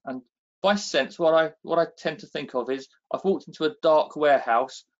sense. And by sense, what I tend to think of is I've walked into a dark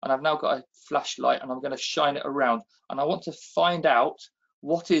warehouse and I've now got a flashlight and I'm going to shine it around, and I want to find out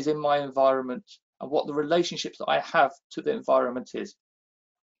what is in my environment and what the relationships that I have to the environment is.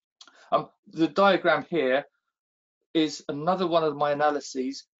 The diagram here is another one of my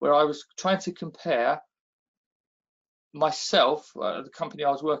analyses where I was trying to compare myself, the company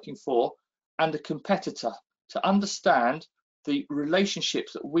I was working for, and a competitor to understand the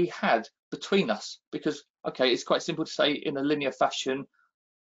relationships that we had between us. Because, okay, it's quite simple to say in a linear fashion,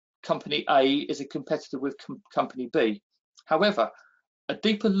 company A is a competitor with company B. However, a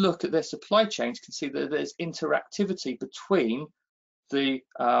deeper look at their supply chains can see that there's interactivity between the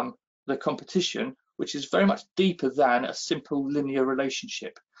competition, which is very much deeper than a simple linear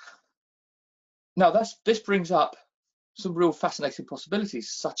relationship. Now, this brings up some real fascinating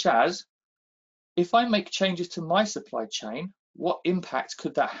possibilities, such as if I make changes to my supply chain, what impact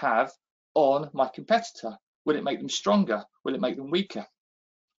could that have on my competitor? Will it make them stronger? Will it make them weaker?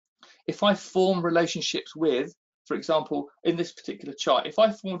 If I form relationships with, for example, in this particular chart, if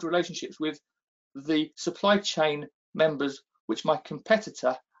I formed relationships with the supply chain members which my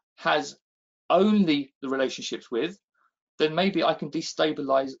competitor has only the relationships with, then maybe I can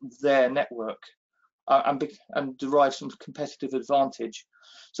destabilize their network and derive some competitive advantage.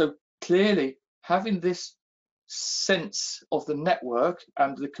 So clearly, having this sense of the network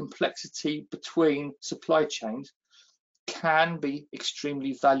and the complexity between supply chains can be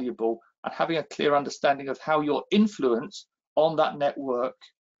extremely valuable, and having a clear understanding of how your influence on that network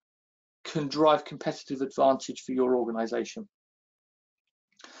can drive competitive advantage for your organization.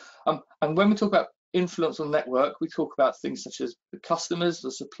 And when we talk about influence on the network, we talk about things such as the customers,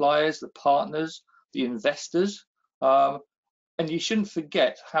 the suppliers, the partners, the investors, and you shouldn't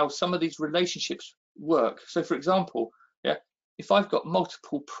forget how some of these relationships work. So for example, if I've got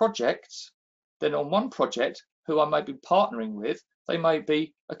multiple projects, then on one project who I might be partnering with, they might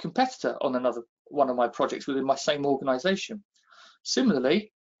be a competitor on another one of my projects within my same organization.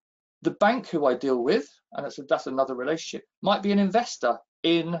 Similarly, the bank who I deal with, and that's another relationship, might be an investor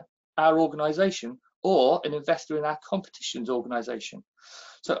in our organization or an investor in our competition's organization.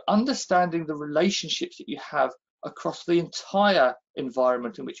 So understanding the relationships that you have across the entire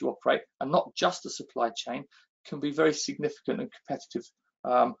environment in which you operate, and not just the supply chain, can be very significant and competitive,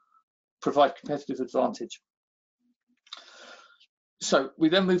 provide competitive advantage. So we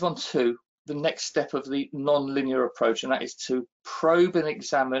then move on to the next step of the non-linear approach, and that is to probe and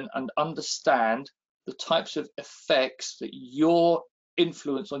examine and understand the types of effects that your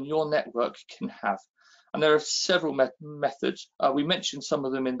influence on your network can have. And there are several methods. We mentioned some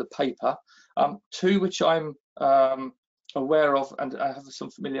of them in the paper. Two which I'm aware of and I have some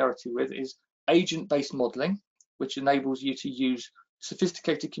familiarity with is agent-based modeling, which enables you to use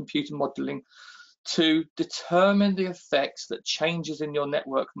sophisticated computer modeling to determine the effects that changes in your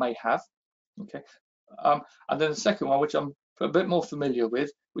network may have. Okay, and then the second one, which I'm a bit more familiar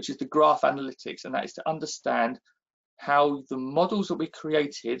with, which is the graph analytics, and that is to understand how the models that we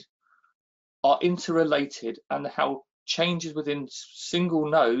created are interrelated and how changes within single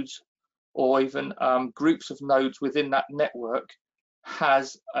nodes or even groups of nodes within that network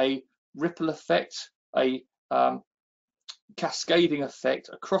has a ripple effect, a cascading effect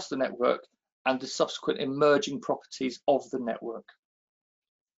across the network, and the subsequent emerging properties of the network.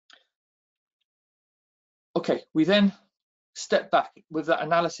 Okay, we then step back with that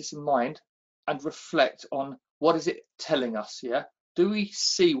analysis in mind and reflect on what is it telling us here. Do we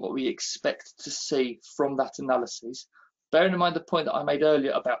see what we expect to see from that analysis? Bearing in mind the point that I made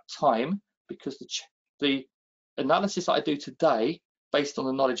earlier about time, because the analysis that I do today, based on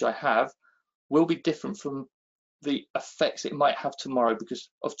the knowledge I have, will be different from the effects it might have tomorrow because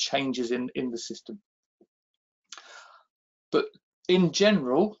of changes in the system. But in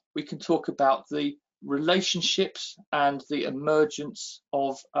general, we can talk about the relationships and the emergence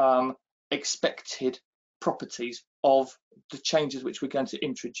of expected properties of the changes which we're going to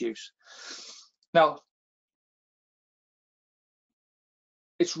introduce. Now,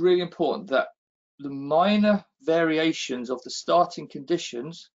 it's really important that the minor variations of the starting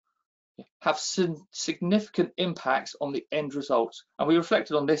conditions have significant impacts on the end results. And we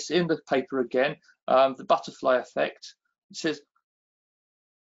reflected on this in the paper again, the butterfly effect. It says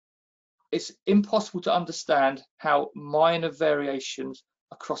it's impossible to understand how minor variations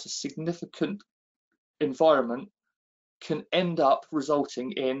across a significant environment can end up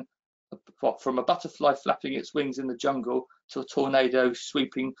resulting in, from a butterfly flapping its wings in the jungle to a tornado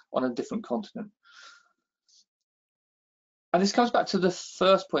sweeping on a different continent. And this comes back to the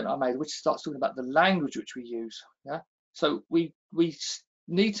first point I made, which starts talking about the language which we use. Yeah. So we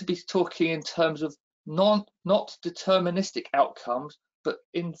need to be talking in terms of not deterministic outcomes, but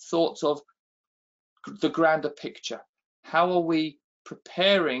in thoughts of the grander picture. How are we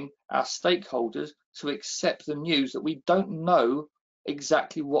preparing our stakeholders to accept the news that we don't know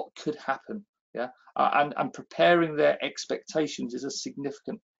exactly what could happen? Yeah, and preparing their expectations is a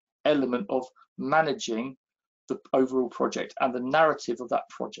significant element of managing the overall project and the narrative of that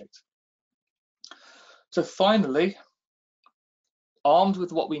project. So finally, armed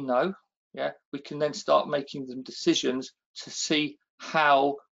with what we know, yeah, we can then start making the decisions to see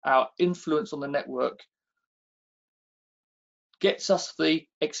how our influence on the network gets us the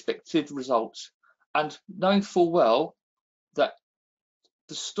expected results, and knowing full well that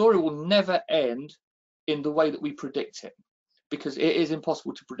the story will never end in the way that we predict it, because it is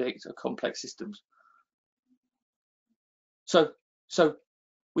impossible to predict a complex systems. So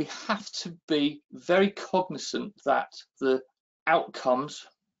we have to be very cognizant that the outcomes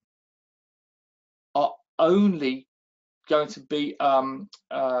are only going to be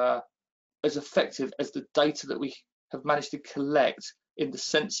as effective as the data that we have managed to collect in the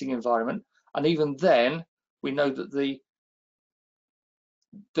sensing environment. And even then, we know that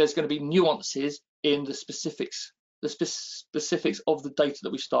there's going to be nuances in the specifics of the data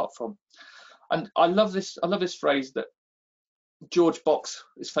that we start from. And I love this phrase that George Box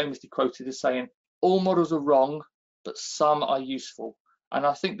is famously quoted as saying, all models are wrong, but some are useful. And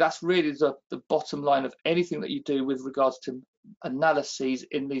I think that's really the bottom line of anything that you do with regards to analyses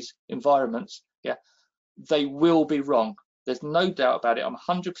in these environments. Yeah, they will be wrong. There's no doubt about it. I'm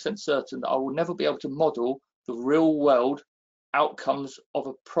 100% certain that I will never be able to model the real world outcomes of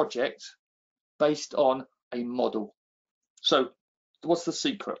a project based on a model. So what's the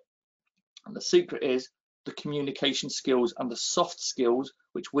secret? And the secret is the communication skills and the soft skills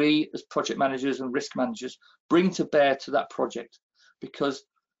which we as project managers and risk managers bring to bear to that project, because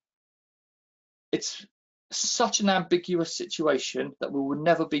it's such an ambiguous situation that we will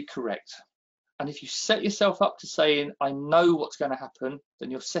never be correct. And if you set yourself up to saying, I know what's going to happen, then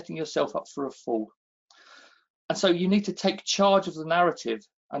you're setting yourself up for a fall. And so you need to take charge of the narrative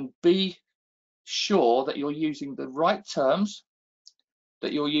and be sure that you're using the right terms,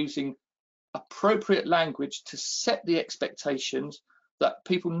 that you're using appropriate language to set the expectations, that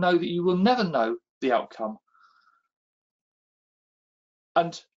people know that you will never know the outcome.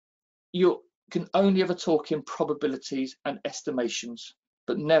 And you can only ever talk in probabilities and estimations,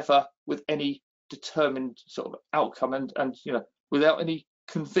 but never with any determined sort of outcome and you know, without any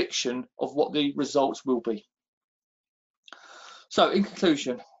conviction of what the results will be. So in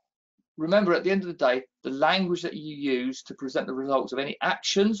conclusion, remember, at the end of the day, the language that you use to present the results of any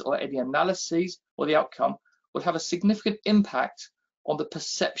actions or any analyses or the outcome will have a significant impact on the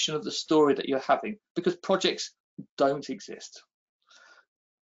perception of the story that you're having, because projects don't exist.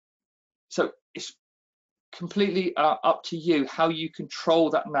 So it's completely up to you how you control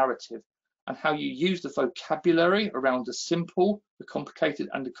that narrative and how you use the vocabulary around the simple, the complicated,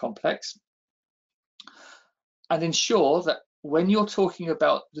 and the complex, and ensure that when you're talking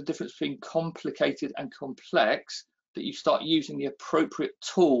about the difference between complicated and complex, that you start using the appropriate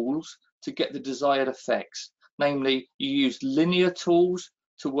tools to get the desired effects. Namely, you use linear tools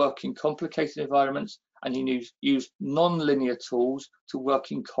to work in complicated environments, and you use non-linear tools to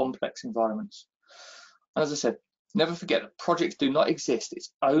work in complex environments. And as I said, never forget that projects do not exist.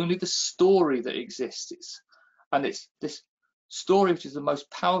 It's only the story that exists. And it's this story which is the most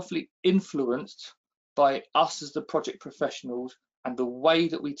powerfully influenced by us as the project professionals and the way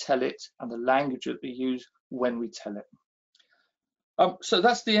that we tell it and the language that we use when we tell it. So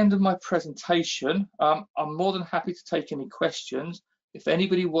that's the end of my presentation. I'm more than happy to take any questions. If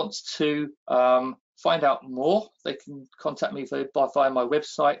anybody wants to find out more, they can contact me via my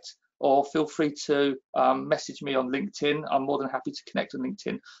website, or feel free to message me on LinkedIn. I'm more than happy to connect on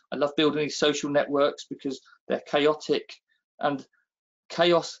LinkedIn. I love building these social networks because they're chaotic, and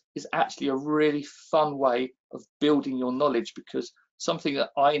chaos is actually a really fun way of building your knowledge, because something that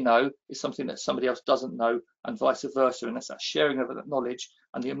I know is something that somebody else doesn't know, and vice versa, and that's that sharing of that knowledge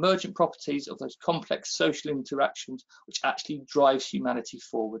and the emergent properties of those complex social interactions which actually drives humanity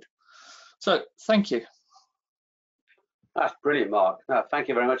forward. So thank you. That's brilliant, Mark. No, thank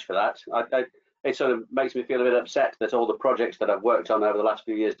you very much for that. It sort of makes me feel a bit upset that all the projects that I've worked on over the last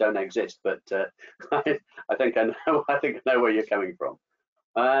few years don't exist, but I think I know. I think I know where you're coming from.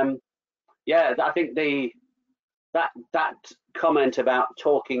 Yeah, I think that comment about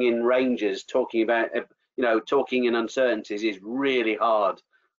talking in ranges, talking about talking in uncertainties is really hard.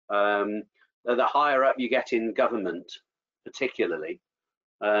 The higher up you get in government, particularly,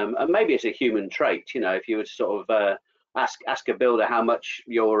 and maybe it's a human trait. If you were to sort of ask a builder how much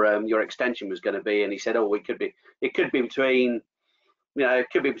your extension was going to be, and he said, "Oh, it could be between." It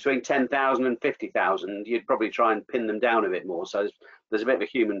could be between 10,000 and 50,000. You'd probably try and pin them down a bit more. So there's a bit of a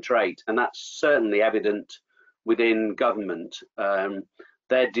human trait, and that's certainly evident within government.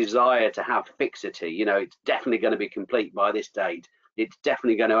 Their desire to have fixity, it's definitely going to be complete by this date. It's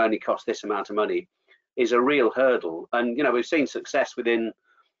definitely going to only cost this amount of money, is a real hurdle. And we've seen success within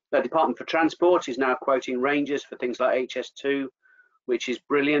the Department for Transport is now quoting ranges for things like HS2, which is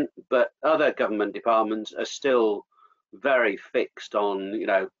brilliant. But other government departments are still very fixed on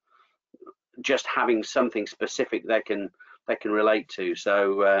just having something specific they can relate to.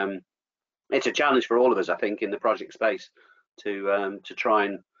 So it's a challenge for all of us, I think, in the project space to try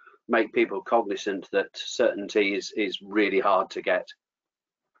and make people cognizant that certainty is really hard to get.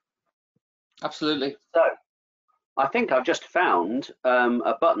 Absolutely. So I think I've just found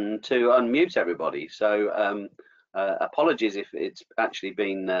a button to unmute everybody, so apologies if it's actually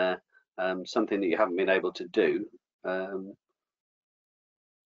been something that you haven't been able to do. So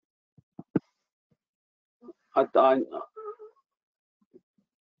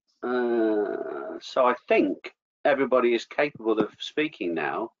I think everybody is capable of speaking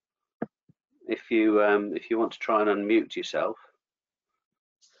now. If you want to try and unmute yourself,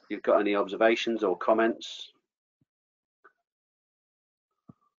 if you've got any observations or comments.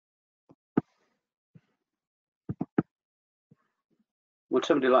 Would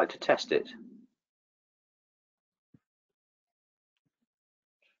somebody like to test it?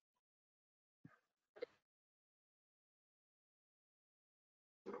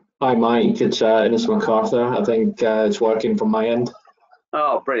 Hi Mike, it's Innes MacArthur. I think it's working from my end.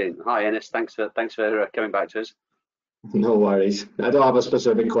 Oh, brilliant. Hi Innes, thanks for coming back to us. No worries. I don't have a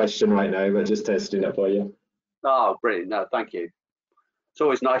specific question right now, but just testing it for you. Oh, brilliant. No, thank you. It's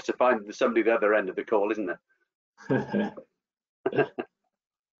always nice to find somebody at the other end of the call, isn't it?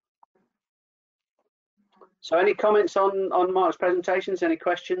 So any comments on Mark's presentations? Any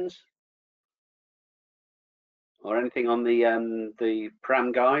questions? Or anything on the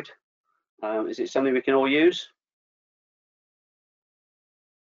PRAM guide? Is it something we can all use?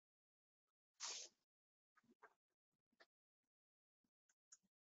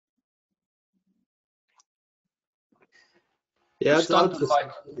 Yeah, I'd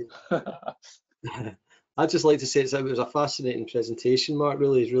just like to say it was a fascinating presentation, Mark.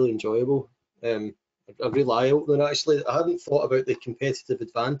 Really enjoyable. A real eye-opener, actually. I hadn't thought about the competitive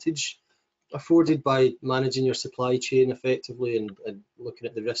advantage afforded by managing your supply chain effectively and looking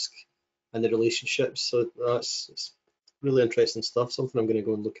at the risk and the relationships. So it's really interesting stuff, something I'm going to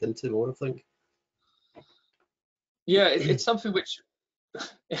go and look into more, I think. Yeah, it's something which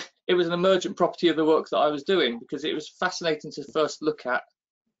it was an emergent property of the work that I was doing, because it was fascinating to first look at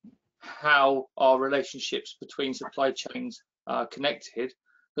how our relationships between supply chains are connected,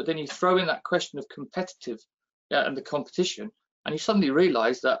 but then you throw in that question of competitive and the competition, and you suddenly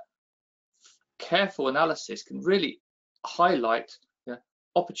realize that careful analysis can really highlight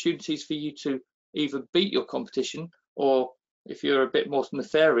opportunities for you to either beat your competition, or if you're a bit more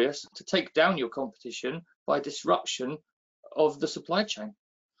nefarious, to take down your competition by disruption of the supply chain.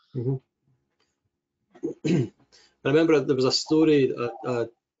 I remember there was a story, a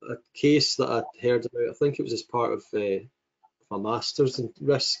case that I'd heard about, I think it was as part of a master's in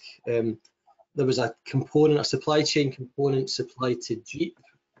risk. There was a component, a supply chain component supplied to Jeep,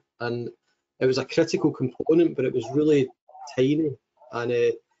 and it was a critical component, but it was really tiny, and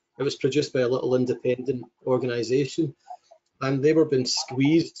it was produced by a little independent organisation, and they were being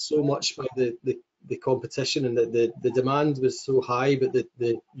squeezed so much by the competition, and the demand was so high, but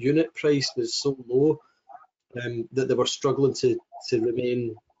the unit price was so low that they were struggling to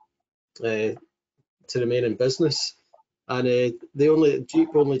remain in business. And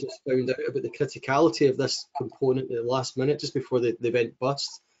Jeep only just found out about the criticality of this component at the last minute, just before they went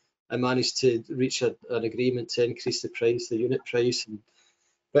bust, and managed to reach an agreement to increase the price, the unit price.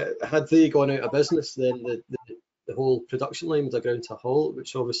 But had they gone out of business, then the whole production line would have ground to a halt,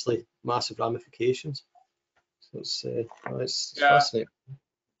 which obviously massive ramifications. So it's fascinating.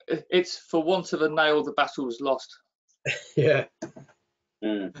 It's for want of a nail, the battle was lost. Yeah.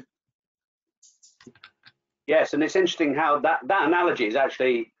 Yes, and it's interesting how that analogy is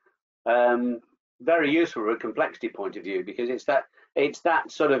actually very useful from a complexity point of view, because it's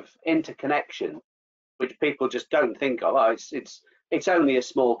that sort of interconnection which people just don't think of. Oh, it's only a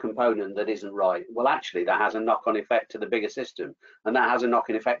small component that isn't right. Well, actually, that has a knock-on effect to the bigger system, and that has a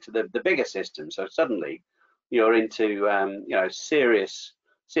knock-on effect to the bigger system. So suddenly, you're into serious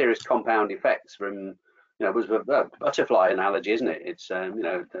compound effects from, it was a butterfly analogy, isn't it? It's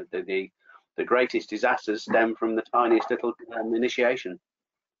the greatest disasters stem from the tiniest little initiation.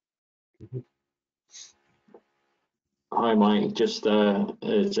 Hi Mike, just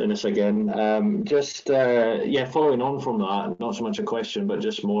it's Innes again. Following on from that, not so much a question, but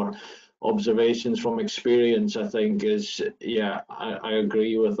just more observations from experience, I think I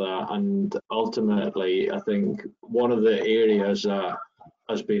agree with that. And ultimately, I think one of the areas that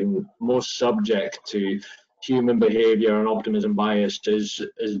has been most subject to human behavior and optimism bias is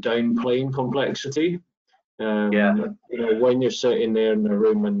downplaying complexity. When you're sitting there in a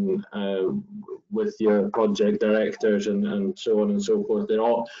room and with your project directors and so on and so forth,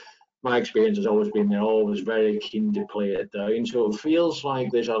 my experience has always been they're always very keen to play it down. So it feels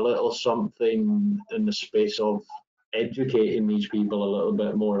like there's a little something in the space of educating these people a little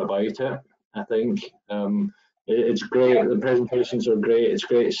bit more about it. I think it's great. The presentations are great. It's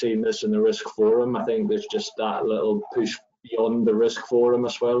great seeing this in the risk forum. I think there's just that little push beyond the risk forum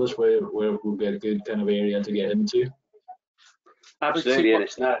as well, as where will be a good kind of area to get into. Absolutely, and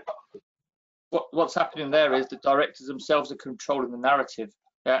it's not. What's happening there is the directors themselves are controlling the narrative,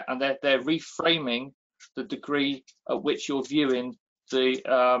 and they're reframing the degree at which you're viewing the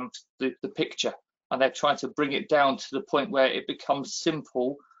picture, and they're trying to bring it down to the point where it becomes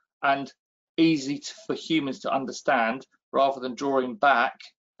simple and easy for humans to understand, rather than drawing back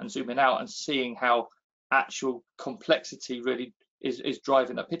and zooming out and seeing how actual complexity really is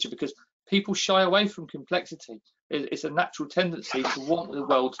driving that picture, because people shy away from complexity. It's a natural tendency to want the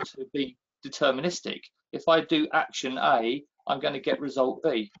world to be deterministic. If I do action A, I'm going to get result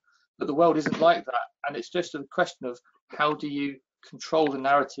B, but the world isn't like that, and it's just a question of how do you control the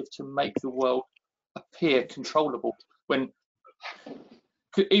narrative to make the world appear controllable, when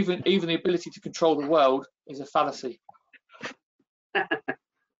even the ability to control the world is a fallacy. And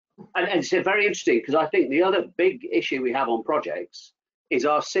it's very interesting, because I think the other big issue we have on projects is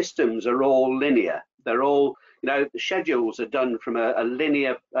our systems are all linear. They're all, the schedules are done from a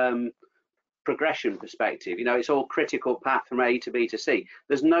linear progression perspective. It's all critical path from A to B to C.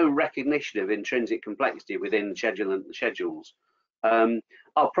 There's no recognition of intrinsic complexity within schedules.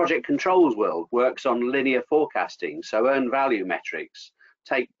 Our project controls world works on linear forecasting, so earned value metrics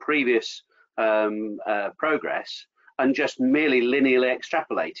take previous progress and just merely linearly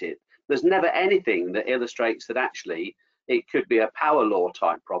extrapolate it. There's never anything that illustrates that actually it could be a power law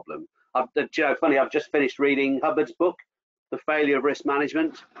type problem. Funny, I've just finished reading Hubbard's book, The Failure of Risk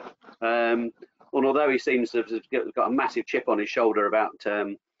Management. Although he seems to have got a massive chip on his shoulder about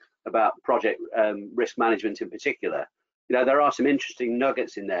project risk management in particular, there are some interesting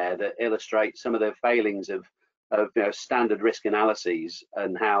nuggets in there that illustrate some of the failings of standard risk analyses,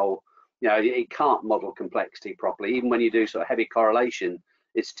 and how it can't model complexity properly. Even when you do sort of heavy correlation,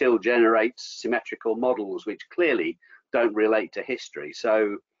 it still generates symmetrical models which clearly don't relate to history.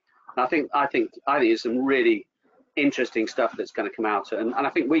 So I think there's some really interesting stuff that's going to come out, and I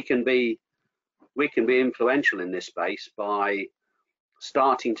think we can be influential in this space by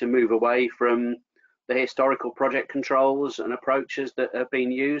starting to move away from the historical project controls and approaches that have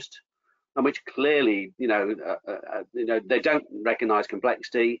been used, and which clearly, they don't recognise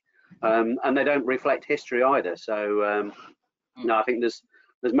complexity, and they don't reflect history either. So, no, I think there's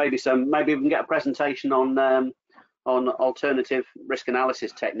maybe we can get a presentation on alternative risk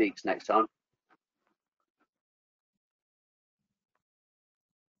analysis techniques next time.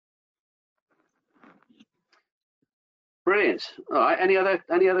 Brilliant. All right.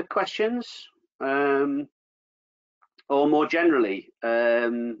 Any other questions? Or more generally,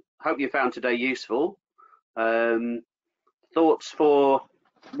 hope you found today useful. Thoughts for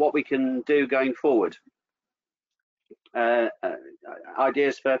what we can do going forward?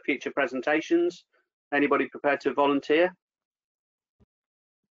 Ideas for future presentations? Anybody prepared to volunteer?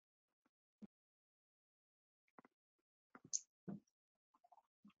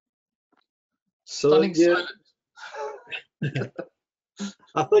 So yeah,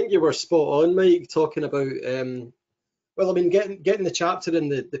 I think you were spot on, Mike, talking about well, I mean, getting the chapter in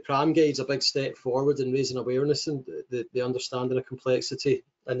the PRAM guide is a big step forward in raising awareness and the understanding of complexity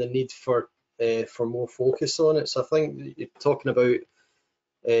and the need for more focus on it. So I think you're talking about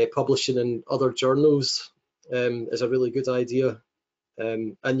publishing in other journals is a really good idea.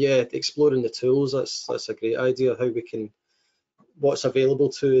 And yeah, exploring the tools, that's a great idea. How we can, what's available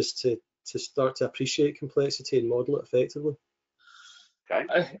to us to start to appreciate complexity and model it effectively.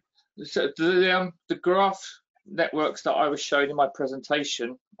 Okay. So the graph networks that I was showing in my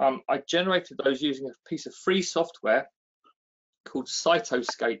presentation, I generated those using a piece of free software called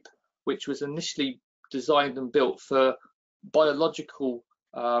Cytoscape, which was initially designed and built for biological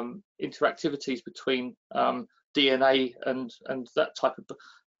interactivities between DNA and that type of.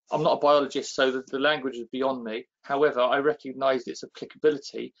 I'm not a biologist, so the language is beyond me. However, I recognised its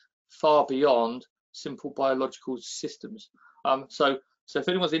applicability far beyond simple biological systems. So if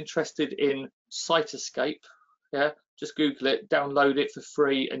anyone's interested in Cytoscape, yeah, just Google it, download it for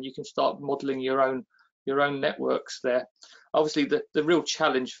free, and you can start modelling your own networks there. Obviously, the real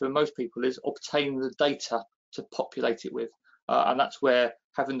challenge for most people is obtaining the data to populate it with, and that's where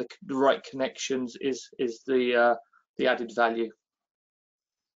having the right connections is the added value.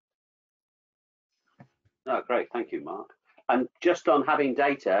 Oh, great, thank you, Mark. And just on having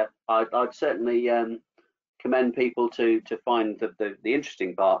data, I'd certainly commend people to find the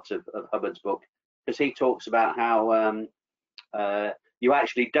interesting parts of Hubbard's book, because he talks about how you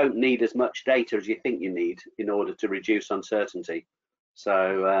actually don't need as much data as you think you need in order to reduce uncertainty.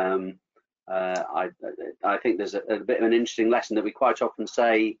 So I think there's a bit of an interesting lesson that we quite often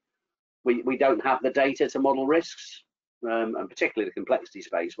say we don't have the data to model risks, and particularly the complexity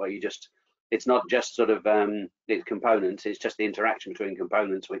space, where it's not just sort of its components, it's just the interaction between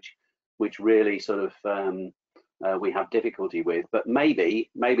components which really sort of we have difficulty with. But maybe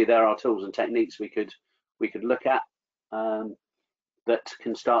there are tools and techniques we could look at that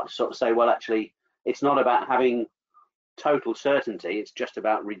can start to sort of say, well, actually, it's not about having total certainty, it's just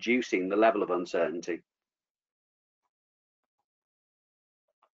about reducing the level of uncertainty.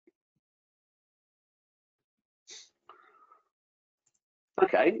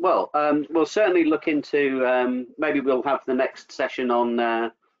 Okay, well, we'll certainly look into, maybe we'll have the next session on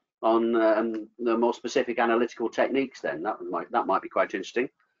the more specific analytical techniques then. That might be quite interesting.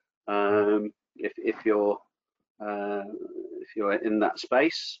 If you're in that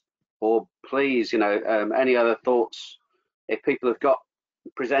space, or please, any other thoughts, if people have got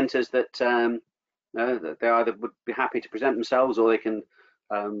presenters that that they either would be happy to present themselves, or they can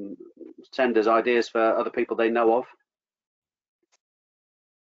send us ideas for other people they know of.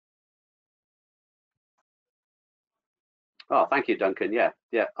 Oh, thank you, Duncan. Yeah.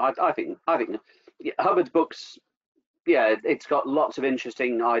 I think yeah, Hubbard's books, yeah, it's got lots of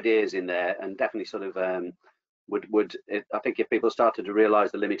interesting ideas in there, and definitely sort of I think if people started to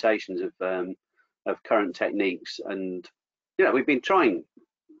realise the limitations of current techniques, and we've been trying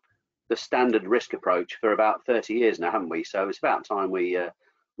the standard risk approach for about 30 years now, haven't we? So it's about time we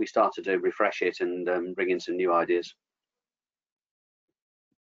started to refresh it and bring in some new ideas.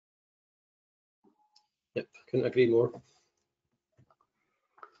 Yep, couldn't agree more.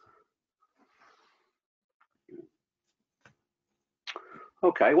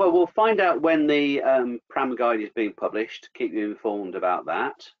 Okay, well, we'll find out when the PRAM guide is being published, keep you informed about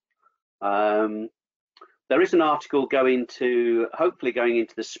that. There is an article hopefully going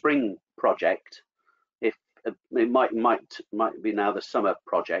into the spring project. If it might be now the summer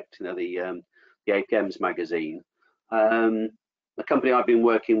project, the APM's magazine. The company I've been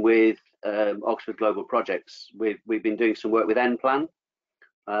working with Oxford Global Projects, we've been doing some work with NPlan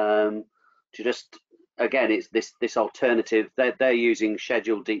to just, again, it's this alternative. They're using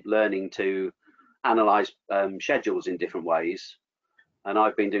schedule deep learning to analyze schedules in different ways, and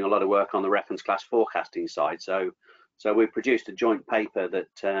I've been doing a lot of work on the reference class forecasting side. So we've produced a joint paper that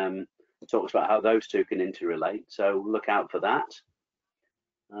talks about how those two can interrelate. So look out for that.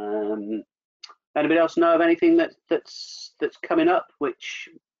 Anybody else know of anything that's coming up which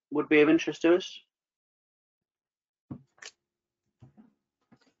would be of interest to us?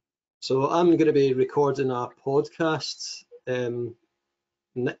 So I'm going to be recording a podcast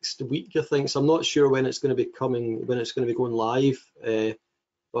next week, I think. So I'm not sure when it's going to be coming, when it's going to be going live.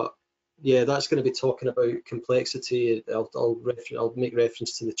 But yeah, that's going to be talking about complexity. I'll make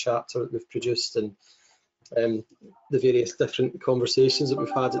reference to the chapter that we've produced and the various different conversations that we've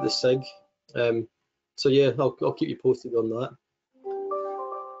had at the SIG. So yeah, I'll keep you posted on that.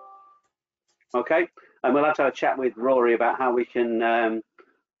 Okay, and we'll have to have a chat with Rory about how we can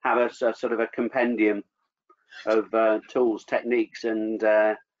have a sort of a compendium of tools, techniques, and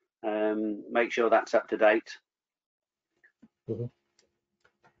make sure that's up to date. Mm-hmm.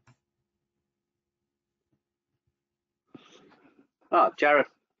 Oh, Jareth.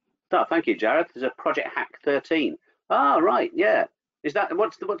 Oh, thank you, Jareth. There's a Project Hack 13. Ah, right, yeah. Is that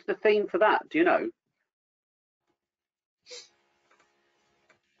what's the theme for that? Do you know?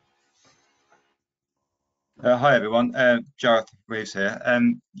 Hi everyone, Jareth Reeves here.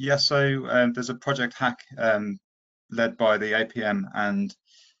 Yeah, so there's a Project Hack led by the APM and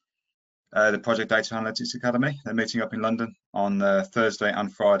the Project Data Analytics Academy. They're meeting up in London on Thursday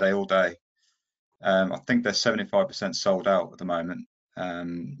and Friday all day. I think they're 75% sold out at the moment,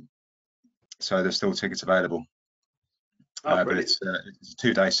 so there's still tickets available. But it's a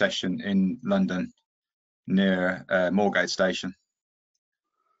 2-day session in London near Moorgate Station.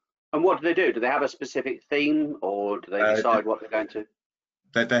 And what do? Do they have a specific theme, or do they decide what they're going to?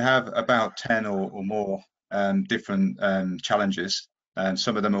 They have about 10 or more different challenges.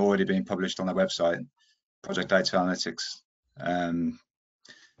 Some of them are already being published on their website, Project Data Analytics.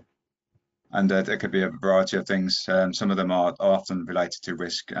 And there could be a variety of things. Some of them are often related to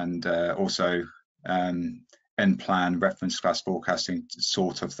risk and also NPlan, reference class forecasting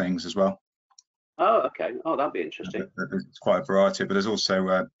sort of things as well. Oh, okay. Oh, that'd be interesting. It's quite a variety, but there's also,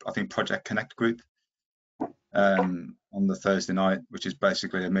 I think, Project Connect group on the Thursday night, which is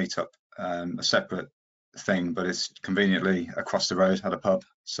basically a meetup, a separate thing, but it's conveniently across the road at a pub.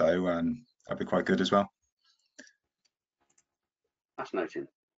 So that'd be quite good as well. Fascinating.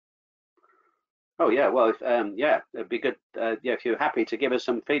 Oh yeah, well, yeah, it'd be good. Yeah, if you're happy to give us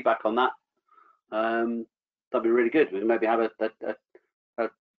some feedback on that, that'd be really good. We can maybe have a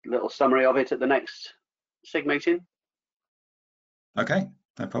little summary of it at the next SIG meeting. Okay,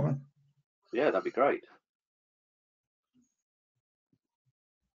 no problem. Yeah, that'd be great.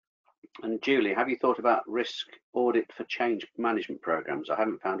 And Julie, have you thought about risk audit for change management programs? I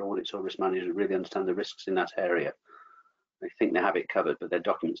haven't found audits or risk managers who really understand the risks in that area. They think they have it covered, but their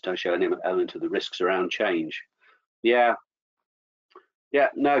documents don't show any element of the risks around change. Yeah,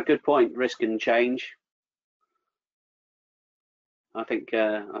 no, good point. Risk and change. I think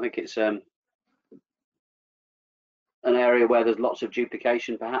it's an area where there's lots of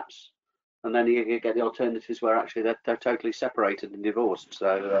duplication, perhaps, and then you get the alternatives where actually they're totally separated and divorced.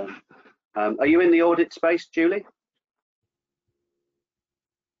 So, are you in the audit space, Julie?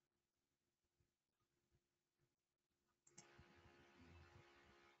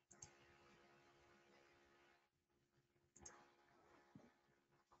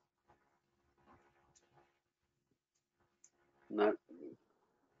 No.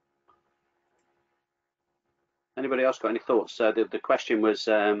 Anybody else got any thoughts? The question was,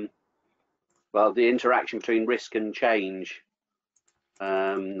 well, the interaction between risk and change,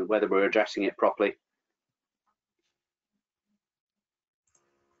 whether we're addressing it properly.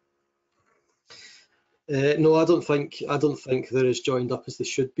 No, I don't think they're as joined up as they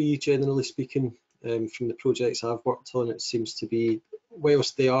should be, generally speaking. From the projects I've worked on, it seems to be,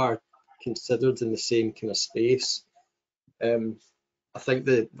 whilst they are considered in the same kind of space, I think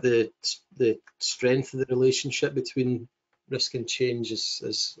the strength of the relationship between risk and change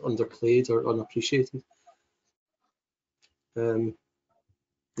is underplayed or unappreciated.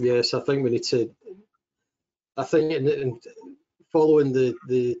 Yes, I think we need to. I think in following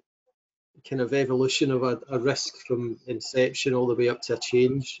the kind of evolution of a risk from inception all the way up to a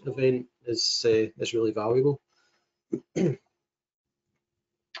change event is really valuable.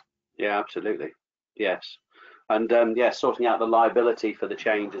 Yeah, absolutely. Yes, and yeah, sorting out the liability for the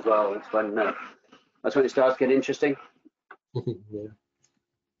change as well. That's when it starts getting interesting. Yeah.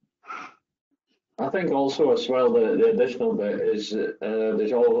 think also as well the additional bit is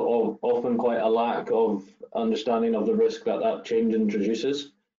there's often quite a lack of understanding of the risk that change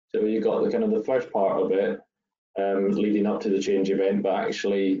introduces. So you got the kind of the first part of it leading up to the change event, but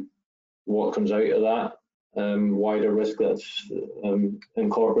actually what comes out of that wider risk that's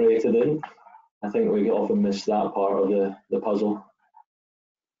incorporated in. I think we often miss that part of the puzzle.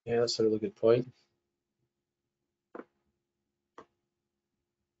 Yeah, that's a really good point.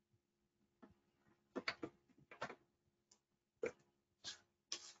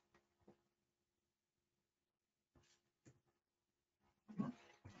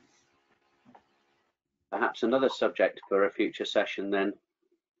 Perhaps another subject for a future session then.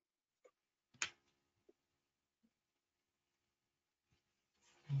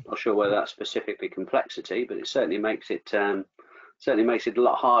 Not sure whether that's specifically complexity, but it certainly makes it a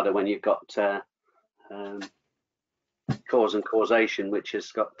lot harder when you've got cause and causation, which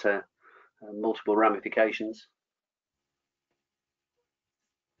has got multiple ramifications.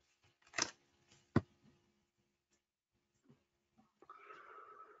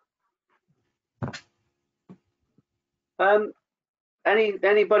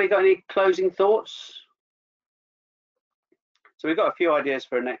 Anybody got any closing thoughts? So we've got a few ideas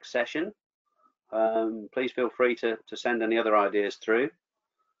for a next session. Please feel free to send any other ideas through.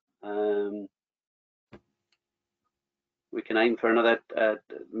 We can aim for another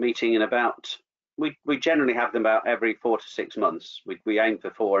meeting in about, we generally have them about every 4 to 6 months. We aim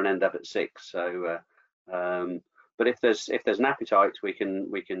for 4 and end up at 6. So, but if there's an appetite, we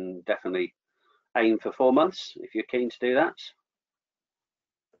can definitely aim for 4 months if you're keen to do that.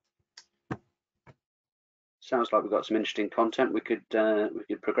 Sounds like we've got some interesting content. We could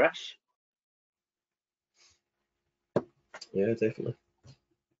progress. Yeah, definitely.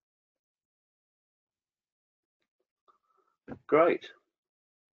 Great.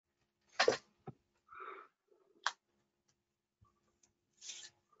 You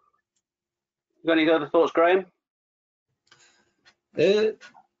got any other thoughts, Graham?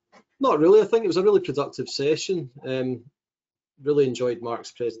 Not really. I think it was a really productive session. Really enjoyed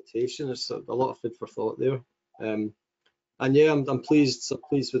Mark's presentation. There's a lot of food for thought there. And yeah, I'm pleased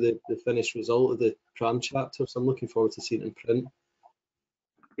with the finished result of the PRAM chapter. So I'm looking forward to seeing it in print.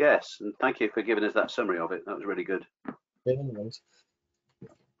 Yes, and thank you for giving us that summary of it. That was really good. Yeah, no worries.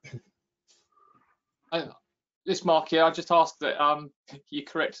 This Mark here, I just asked that you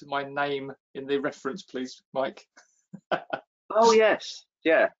corrected my name in the reference, please, Mike. Oh yes,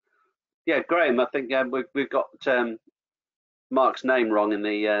 yeah, Graham. I think we've got Mark's name wrong in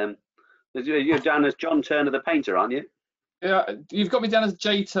the. You're down as John Turner the painter, aren't you? Yeah, you've got me down as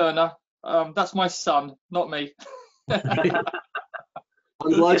J Turner. That's my son, not me. I'm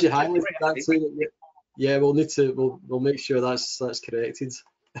glad you highlighted that too. Yeah, we'll need to. We'll make sure that's corrected.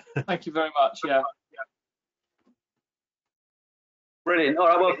 Thank you very much. Yeah. Brilliant. All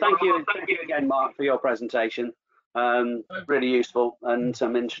right. Well, thank you again, Mark, for your presentation. Really useful and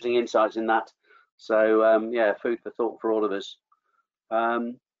some interesting insights in that. So yeah, food for thought for all of us.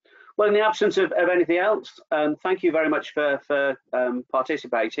 Well, in the absence of anything else, thank you very much for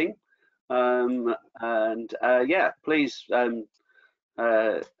participating. And yeah, please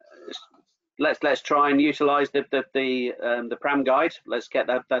let's try and utilise the PRAM guide. Let's get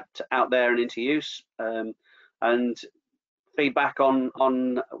that out there and into use. And feedback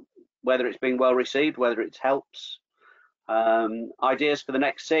on whether it's been well received, whether it helps. Ideas for the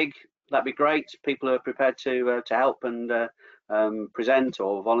next SIG, that'd be great. People are prepared to help and present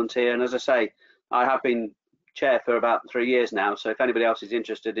or volunteer. And as I say, I have been chair for about 3 years now. So if anybody else is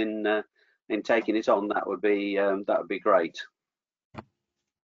interested in taking it on, that would be great.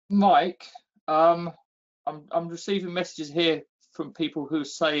 Mike, I'm receiving messages here from people who are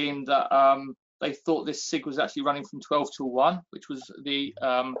saying that they thought this SIG was actually running from 12 till 1, which was the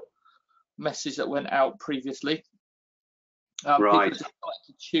message that went out previously. Right. People just like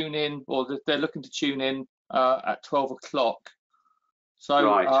to tune in, or they're looking to tune in at 12 o'clock. So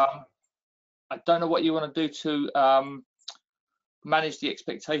right. I don't know what you want to do to manage the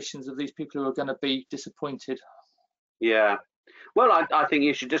expectations of these people who are going to be disappointed. Yeah. Well, I think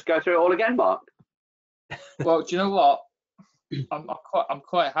you should just go through it all again, Mark. Well, do you know what? I'm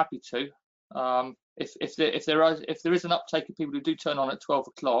quite happy to. If there is an uptake of people who do turn on at 12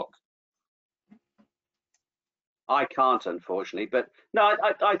 o'clock. I can't, unfortunately, but no,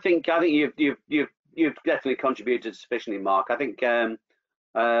 I think you've definitely contributed sufficiently, Mark. I think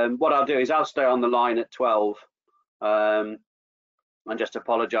what I'll do is I'll stay on the line at 12 and just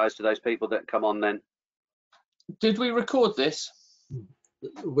apologise to those people that come on then. Did we record this?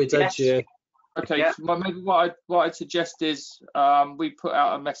 We did, yes. yeah. Okay, Yeah. so maybe what I'd suggest is we put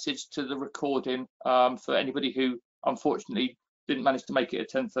out a message to the recording for anybody who unfortunately didn't manage to make it at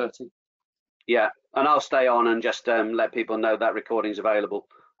 10:30. Yeah, and I'll stay on and just let people know that recording's available.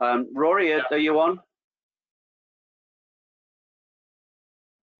 Rory, are you on?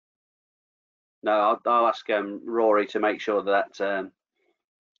 No, I'll ask Rory to make sure that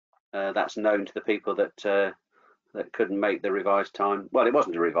that's known to the people that that couldn't make the revised time. Well, it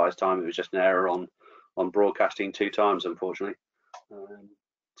wasn't a revised time; it was just an error on broadcasting 2 times, unfortunately.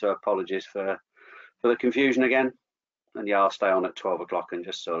 So apologies for the confusion again. And yeah, I'll stay on at 12 o'clock and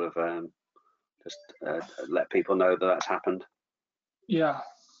just sort of let people know that that's happened. Yeah.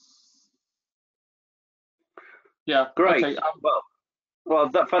 Yeah. Great. Okay. Well,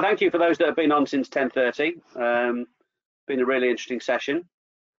 thank you for those that have been on since 10:30. Been a really interesting session,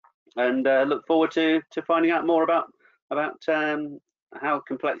 and look forward to finding out more about how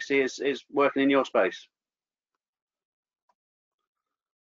complexity is working in your space.